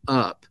them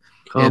up.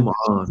 Come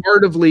on.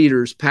 Part of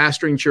leaders,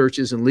 pastoring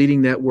churches and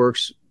leading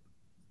networks,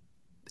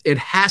 it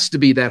has to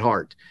be that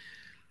heart.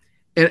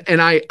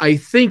 And I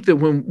think that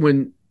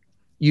when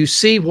you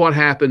see what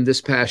happened this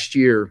past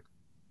year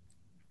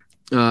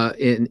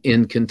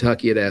in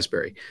Kentucky at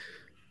Asbury,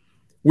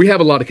 we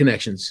have a lot of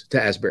connections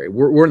to Asbury.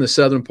 We're in the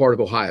southern part of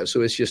Ohio,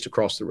 so it's just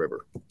across the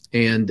river.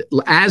 And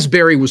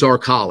Asbury was our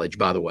college,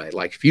 by the way.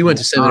 Like if you went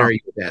to seminary,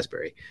 you went to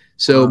Asbury.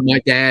 So my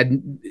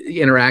dad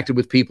interacted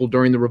with people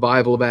during the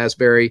revival of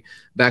Asbury,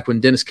 back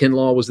when Dennis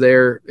Kinlaw was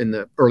there in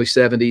the early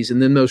 70s,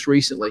 and then most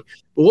recently.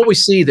 But what we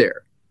see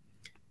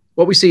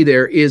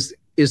there is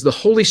the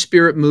Holy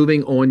Spirit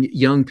moving on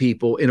young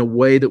people in a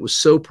way that was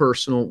so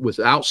personal,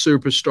 without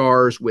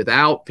superstars,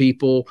 without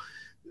people,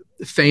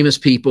 famous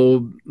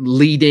people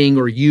leading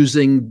or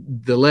using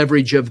the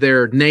leverage of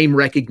their name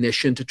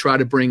recognition to try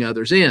to bring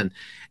others in.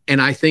 And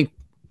I think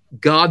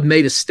God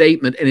made a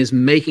statement and is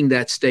making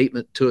that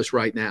statement to us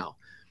right now.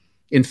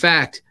 In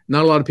fact,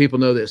 not a lot of people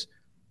know this,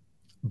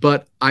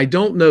 but I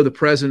don't know the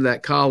president of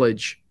that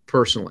college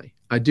personally.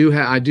 I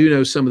do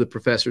know some of the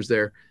professors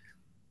there.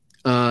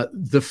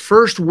 The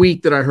first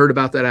week that I heard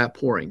about that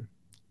outpouring,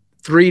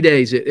 3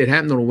 days, it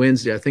happened on a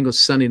Wednesday. I think it was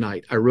Sunday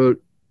night.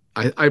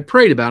 I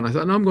prayed about it. And I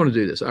thought, no, I'm going to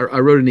do this. I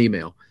wrote an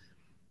email,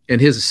 and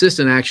his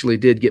assistant actually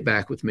did get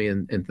back with me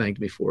and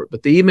thanked me for it.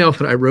 But the email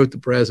that I wrote the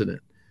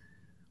president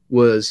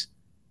was,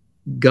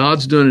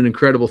 God's doing an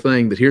incredible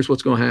thing, but here's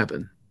what's going to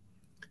happen.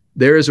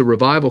 There is a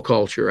revival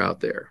culture out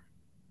there,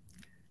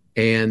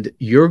 and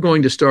you're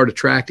going to start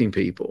attracting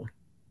people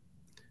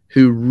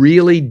who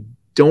really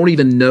don't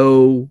even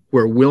know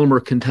where Wilmer,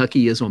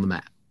 Kentucky is on the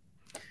map.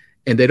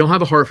 And they don't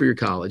have a heart for your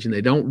college, and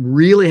they don't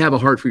really have a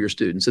heart for your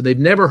students. And they've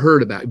never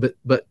heard about it,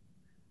 but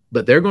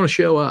they're going to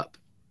show up.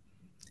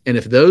 And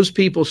if those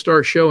people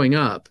start showing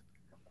up,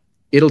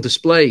 it'll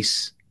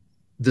displace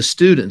the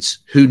students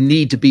who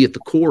need to be at the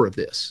core of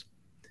this.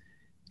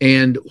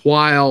 And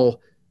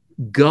while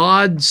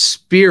God's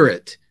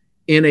Spirit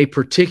in a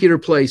particular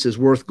place is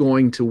worth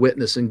going to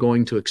witness and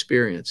going to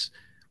experience,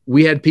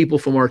 we had people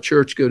from our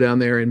church go down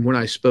there, and when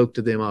I spoke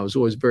to them, I was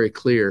always very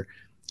clear: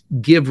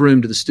 give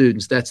room to the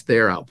students. That's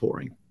their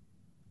outpouring.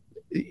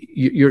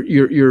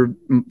 You're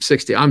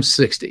 60. I'm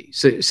 60.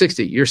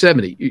 60. You're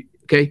 70.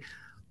 Okay,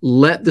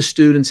 let the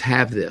students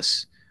have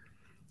this,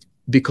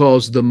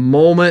 because the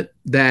moment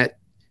that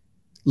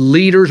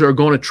leaders are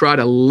going to try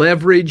to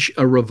leverage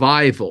a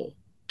revival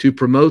to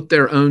promote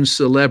their own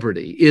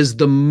celebrity is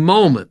the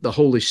moment the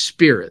Holy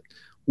Spirit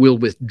will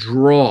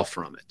withdraw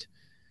from it.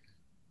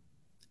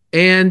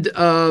 And,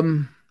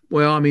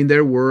 well, I mean,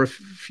 there were a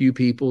few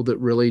people that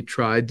really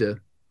tried to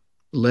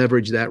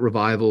leverage that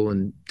revival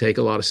and take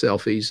a lot of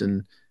selfies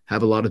and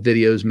have a lot of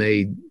videos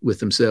made with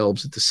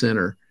themselves at the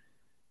center.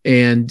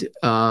 And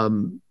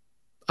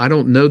I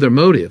don't know their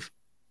motive,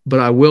 but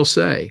I will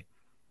say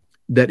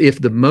that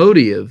if the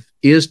motive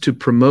is to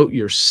promote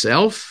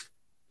yourself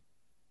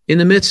in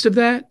the midst of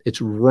that,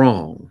 it's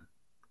wrong.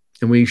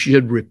 And we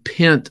should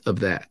repent of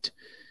that,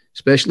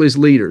 especially as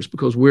leaders,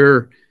 because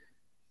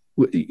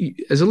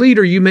as a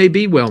leader, you may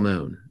be well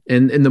known.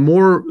 And the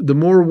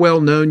more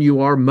well known you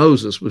are,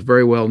 Moses was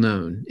very well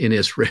known in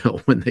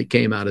Israel when they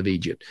came out of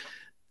Egypt.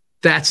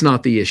 That's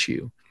not the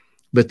issue.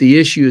 But the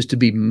issue is to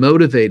be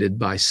motivated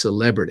by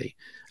celebrity.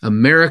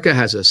 America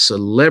has a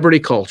celebrity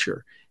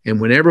culture. And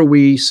whenever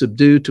we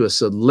subdue to a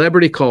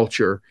celebrity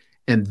culture,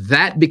 and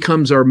that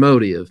becomes our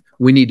motive,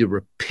 we need to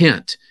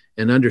repent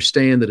and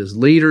understand that as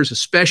leaders,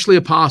 especially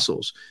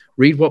apostles,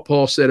 read what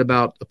Paul said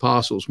about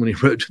apostles when he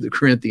wrote to the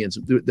Corinthians,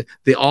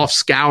 the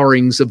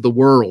offscourings of the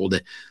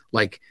world,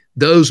 like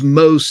those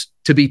most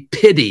to be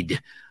pitied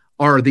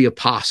are the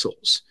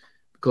apostles,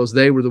 because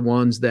they were the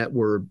ones that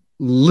were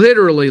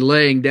literally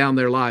laying down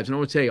their lives. And I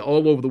want to tell you,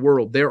 all over the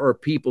world, there are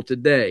people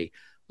today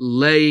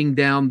laying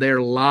down their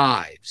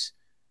lives.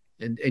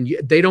 And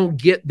they don't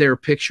get their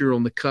picture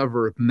on the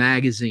cover of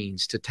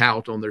magazines to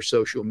tout on their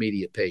social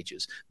media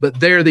pages, but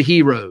they're the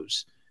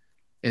heroes.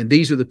 And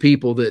these are the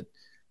people that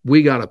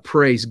we got to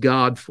praise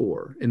God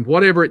for. And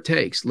whatever it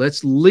takes,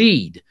 let's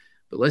lead,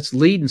 but let's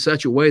lead in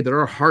such a way that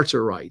our hearts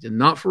are right, and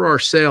not for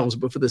ourselves,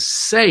 but for the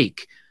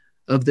sake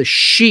of the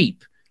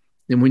sheep.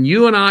 And when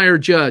you and I are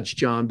judged,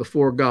 John,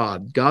 before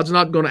God, God's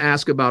not going to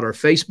ask about our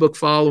Facebook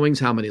followings,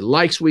 how many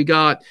likes we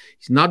got.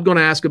 He's not going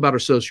to ask about our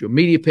social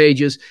media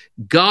pages.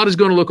 God is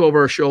going to look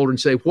over our shoulder and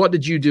say, what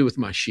did you do with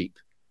my sheep?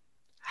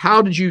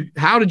 How did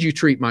you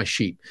treat my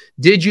sheep?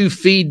 Did you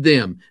feed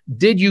them?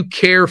 Did you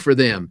care for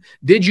them?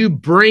 Did you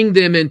bring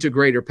them into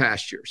greater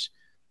pastures?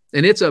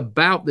 And it's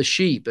about the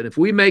sheep. And if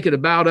we make it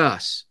about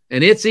us,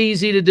 and it's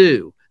easy to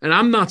do, and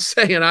I'm not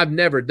saying I've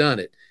never done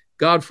it,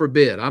 God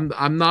forbid,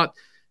 I'm not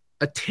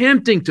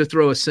attempting to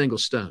throw a single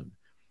stone.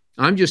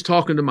 I'm just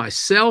talking to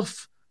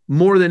myself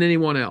more than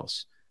anyone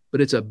else,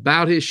 but it's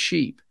about his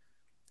sheep.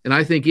 And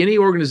I think any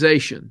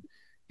organization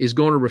is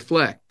going to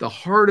reflect the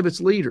heart of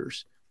its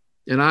leaders.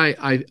 And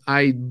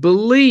I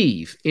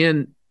believe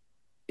in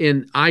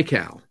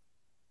ICAL.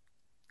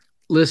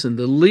 Listen,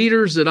 the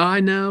leaders that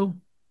I know,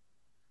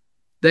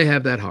 they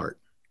have that heart.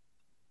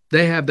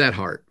 They have that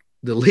heart.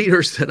 The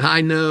leaders that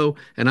I know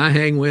and I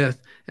hang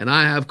with and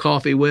I have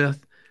coffee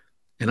with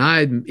and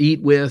I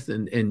eat with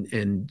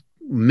and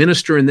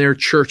minister in their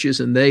churches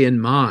and they in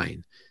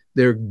mine,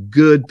 they're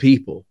good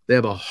people. They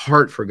have a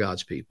heart for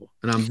God's people.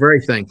 And I'm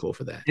very thankful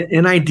for that.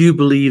 And I do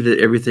believe that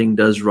everything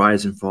does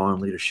rise and fall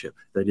in leadership.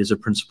 That is a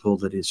principle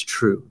that is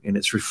true. And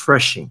it's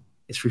refreshing.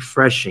 It's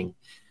refreshing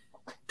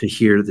to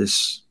hear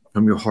this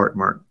from your heart,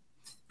 Mark.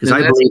 Because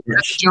I believe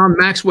that's John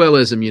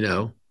Maxwellism, you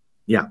know.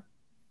 Yeah.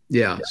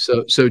 Yeah.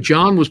 So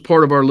John was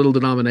part of our little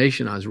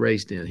denomination I was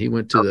raised in. He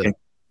went to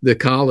the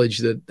college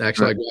that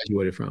actually I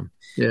graduated from.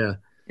 Yeah.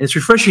 It's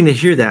refreshing to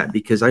hear that,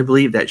 because I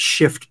believe that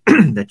shift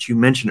that you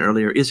mentioned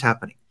earlier is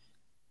happening.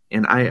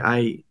 And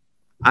I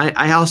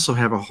also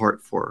have a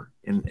heart for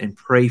and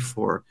pray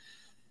for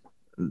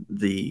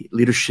the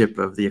leadership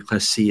of the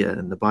ecclesia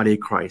and the body of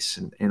Christ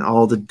and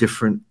all the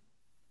different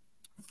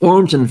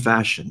forms and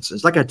fashions.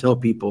 It's like I tell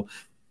people,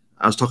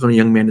 I was talking to a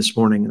young man this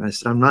morning and I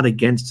said, I'm not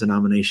against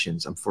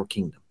denominations, I'm for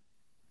kingdom.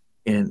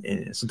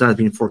 And sometimes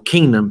being for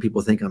kingdom,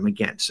 people think I'm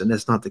against, and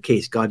that's not the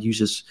case. God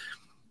uses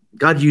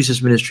God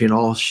uses ministry in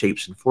all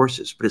shapes and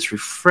forces, but it's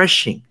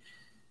refreshing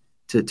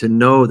to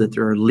know that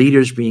there are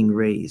leaders being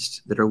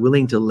raised that are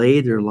willing to lay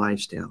their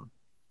lives down.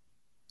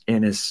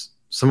 And as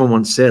someone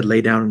once said, lay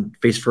down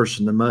face first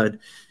in the mud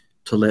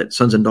to let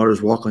sons and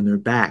daughters walk on their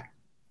back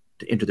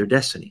to enter their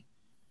destiny.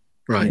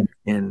 Right.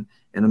 And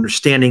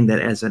understanding that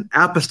as an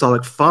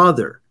apostolic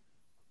father,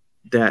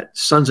 that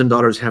sons and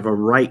daughters have a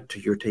right to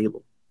your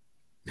table.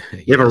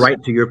 You have a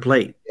right to your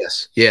plate.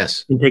 Yes.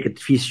 Yes. You can take a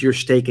piece of your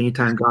steak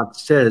anytime God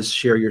says,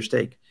 share your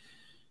steak.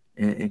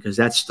 And because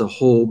that's the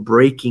whole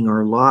breaking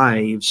our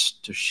lives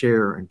to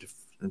share and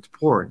to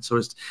pour. And so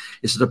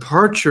it's a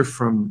departure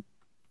from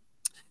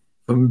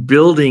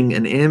building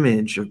an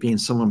image of being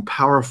someone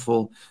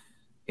powerful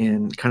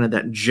and kind of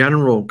that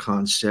general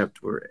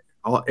concept where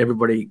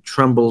everybody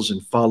trembles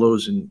and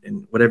follows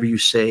and whatever you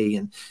say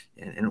and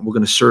we're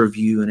going to serve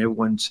you, and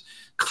everyone's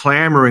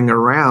clamoring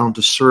around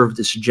to serve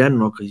this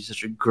general because he's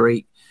such a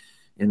great.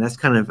 And that's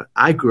kind of,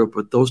 I grew up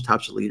with those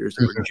types of leaders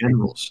that were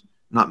generals,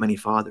 not many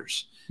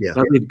fathers. Yeah.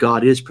 But I believe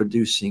God is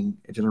producing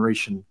a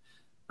generation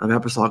of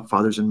apostolic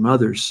fathers and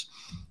mothers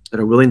that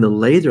are willing to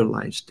lay their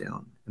lives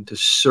down and to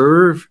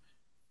serve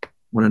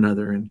one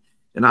another. And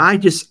I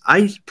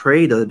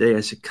prayed the other day,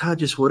 I said, God,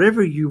 just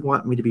whatever you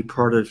want me to be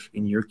part of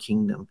in your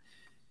kingdom.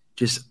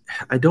 Just,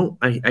 I don't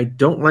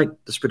like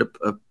the spirit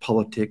of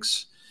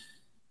politics.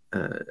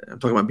 I'm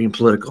talking about being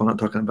political. I'm not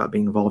talking about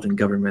being involved in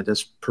government.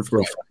 That's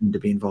perfectly fine to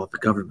be involved in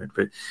government,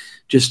 but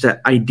just that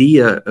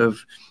idea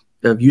of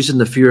using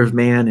the fear of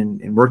man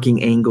and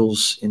working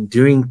angles and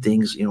doing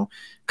things,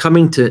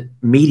 coming to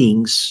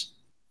meetings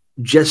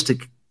just to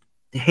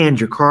hand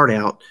your card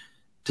out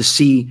to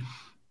see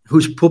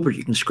whose pulpit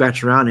you can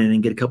scratch around in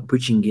and get a couple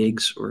preaching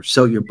gigs or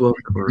sell your book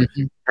or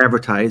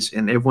advertise.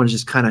 And everyone's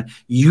just kind of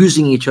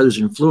using each other's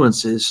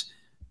influences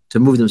to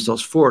move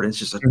themselves forward. And it's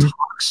just a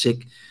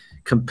toxic,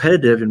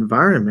 competitive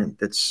environment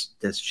that's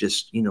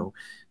just,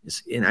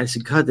 and I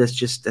said, God,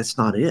 that's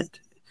not it.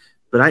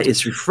 But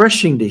it's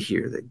refreshing to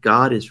hear that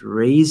God is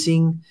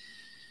raising,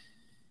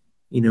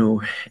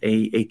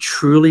 a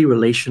truly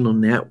relational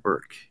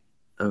network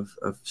of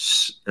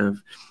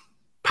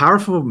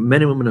powerful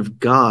men and women of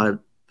God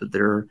that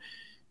they're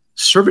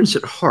servants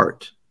at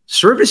heart,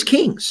 serve as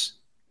kings,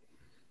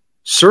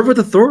 serve with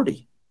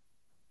authority,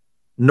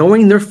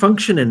 knowing their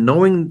function and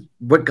knowing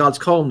what God's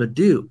called them to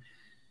do.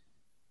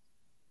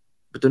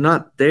 But they're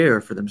not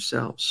there for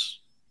themselves.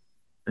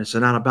 And it's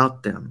not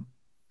about them.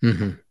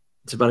 Mm-hmm.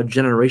 It's about a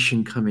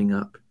generation coming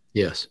up.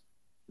 Yes.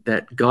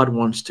 That God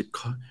wants to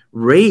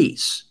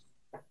raise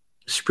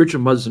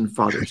spiritual mothers and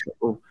fathers that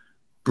will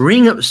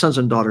bring up sons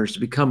and daughters to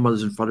become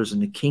mothers and fathers in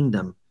the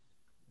kingdom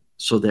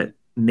so that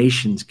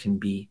nations can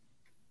be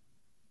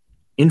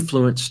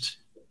influenced,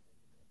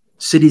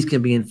 cities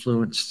can be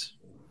influenced,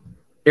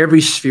 every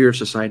sphere of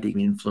society can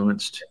be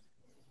influenced.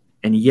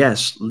 And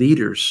yes,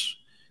 leaders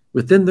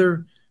within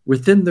their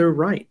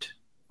right,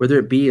 whether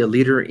it be a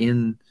leader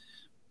in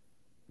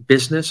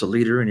business, a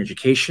leader in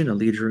education, a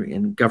leader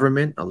in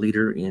government, a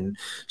leader in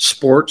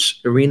sports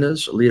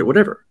arenas, a leader,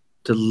 whatever,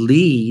 to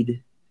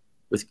lead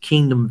with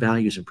kingdom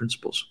values and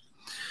principles.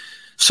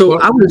 So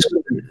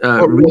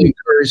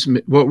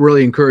what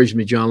really encouraged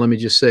me, John, let me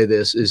just say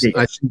this, is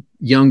I think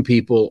young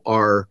people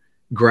are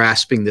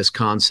grasping this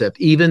concept,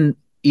 even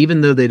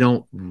though they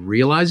don't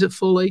realize it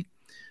fully.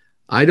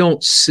 I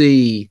don't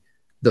see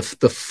the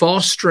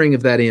fostering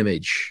of that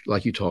image,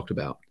 like you talked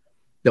about,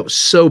 that was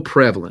so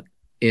prevalent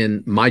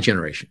in my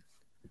generation.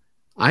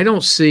 I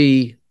don't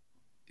see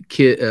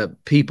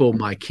people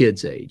my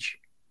kids' age,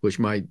 which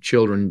my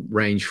children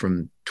range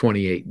from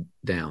 28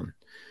 down.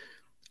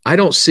 I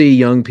don't see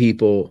young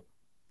people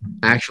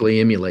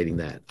actually emulating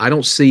that. I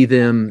don't see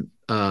them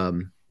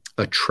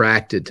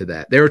attracted to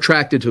that. They're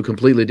attracted to a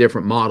completely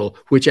different model,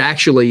 which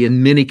actually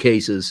in many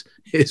cases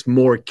is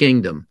more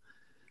kingdom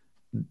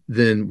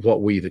than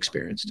what we've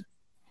experienced.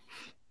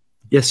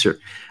 Yes, sir.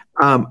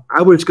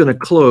 I was going to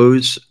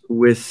close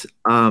with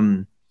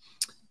your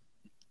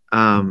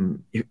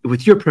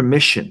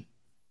permission.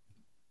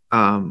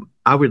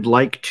 I would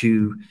like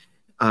to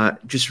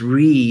just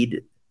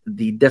read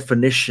the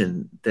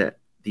definition that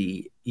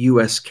the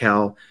U.S.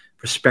 Cal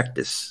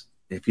prospectus,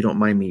 if you don't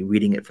mind me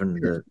reading it from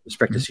the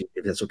prospectus,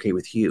 if that's okay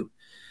with you.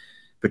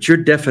 But your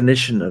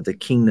definition of the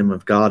kingdom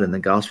of God and the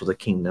gospel of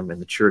the kingdom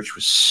and the church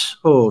was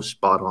so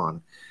spot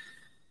on.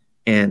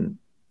 And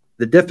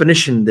the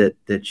definition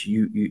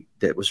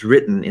that was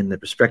written in the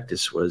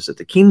prospectus was that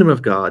the kingdom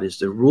of God is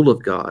the rule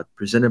of God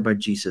presented by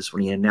Jesus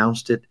when he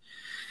announced it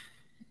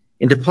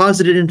and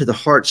deposited into the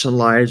hearts and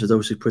lives of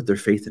those who put their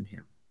faith in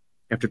him.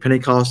 After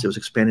Pentecost, it was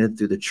expanded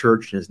through the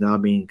church and is now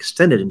being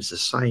extended into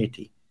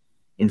society,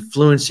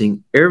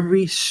 influencing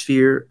every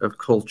sphere of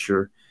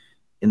culture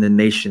in the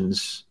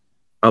nations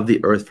of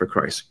the earth for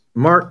Christ.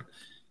 Mark,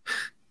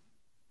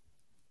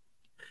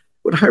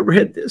 when I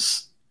read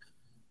this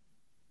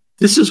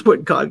is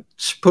what God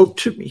spoke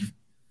to me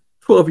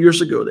 12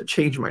 years ago that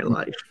changed my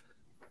life.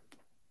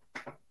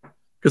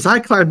 Because I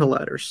climbed the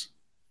ladders.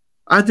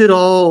 I did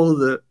all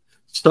the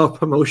self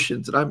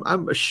promotions, and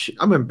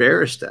I'm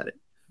embarrassed at it.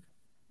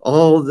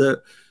 All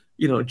the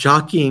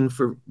jockeying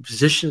for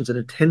positions and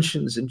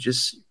attentions and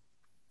just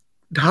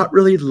not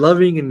really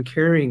loving and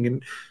caring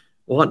and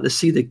wanting to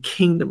see the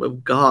kingdom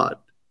of God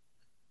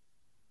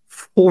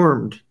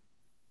formed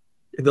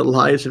in the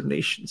lives of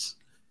nations.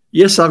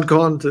 Yes, I've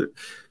gone to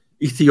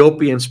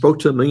Ethiopia and spoke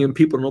to 1 million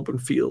people in an open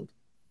field,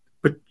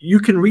 but you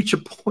can reach a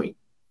point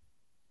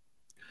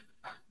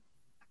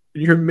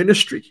in your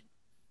ministry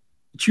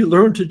that you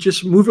learn to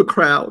just move a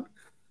crowd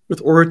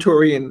with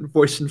oratory and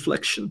voice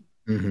inflection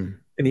and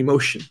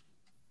emotion.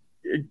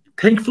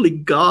 Thankfully,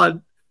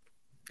 God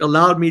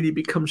allowed me to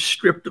become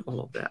stripped of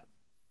all of that.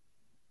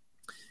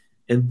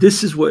 And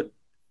this is what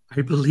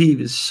I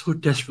believe is so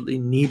desperately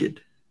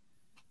needed.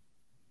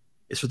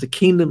 Is for the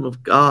kingdom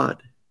of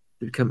God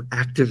to become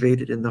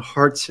activated in the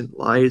hearts and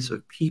lives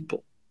of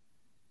people,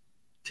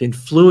 to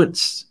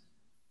influence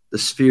the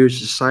spheres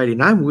of society.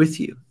 And I'm with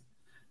you.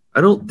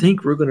 I don't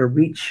think we're going to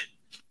reach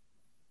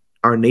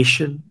our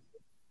nation.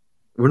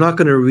 We're not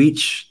going to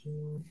reach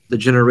the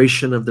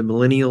generation of the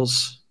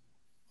millennials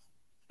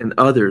and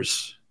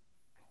others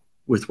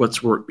with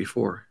what's worked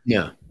before.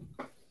 Yeah.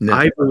 No.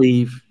 I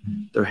believe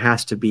there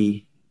has to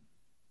be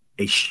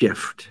a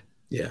shift.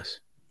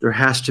 Yes. There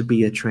has to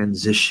be a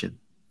transition.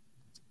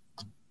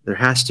 There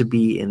has to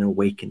be an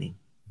awakening.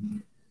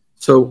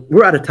 So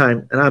we're out of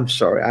time, and I'm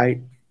sorry.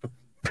 I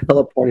fell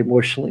apart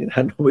emotionally, and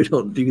I know we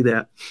don't do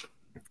that.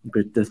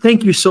 But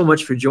thank you so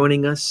much for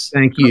joining us.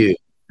 Thank you.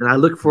 And I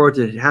look forward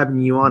to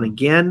having you on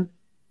again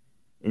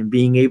and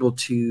being able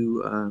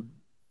to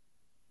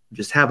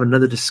just have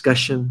another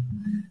discussion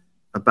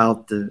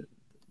about the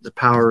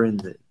power and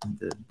the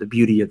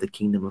beauty of the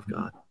kingdom of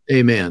God.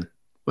 Amen.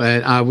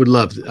 Well, I would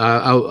love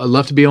I'd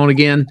love to be on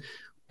again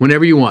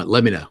whenever you want.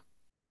 Let me know.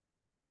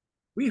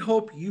 We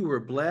hope you were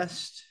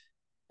blessed,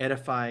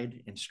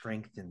 edified, and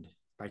strengthened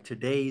by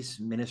today's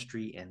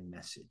ministry and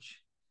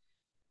message.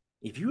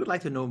 If you would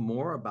like to know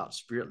more about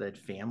Spirit-Led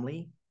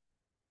Family,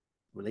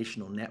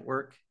 Relational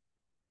Network,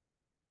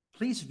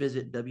 please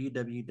visit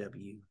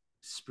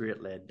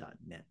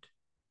www.spiritled.net.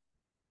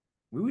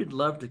 We would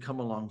love to come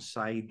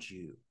alongside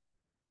you,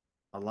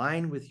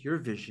 align with your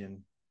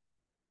vision,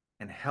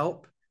 and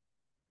help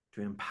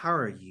to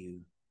empower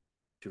you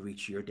to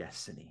reach your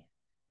destiny.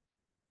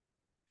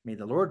 May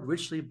the Lord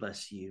richly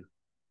bless you,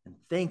 and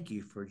thank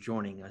you for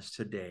joining us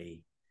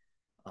today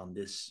on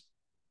this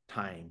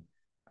time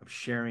of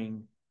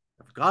sharing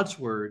of God's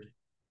word,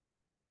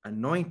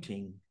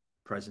 anointing,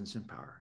 presence, and power.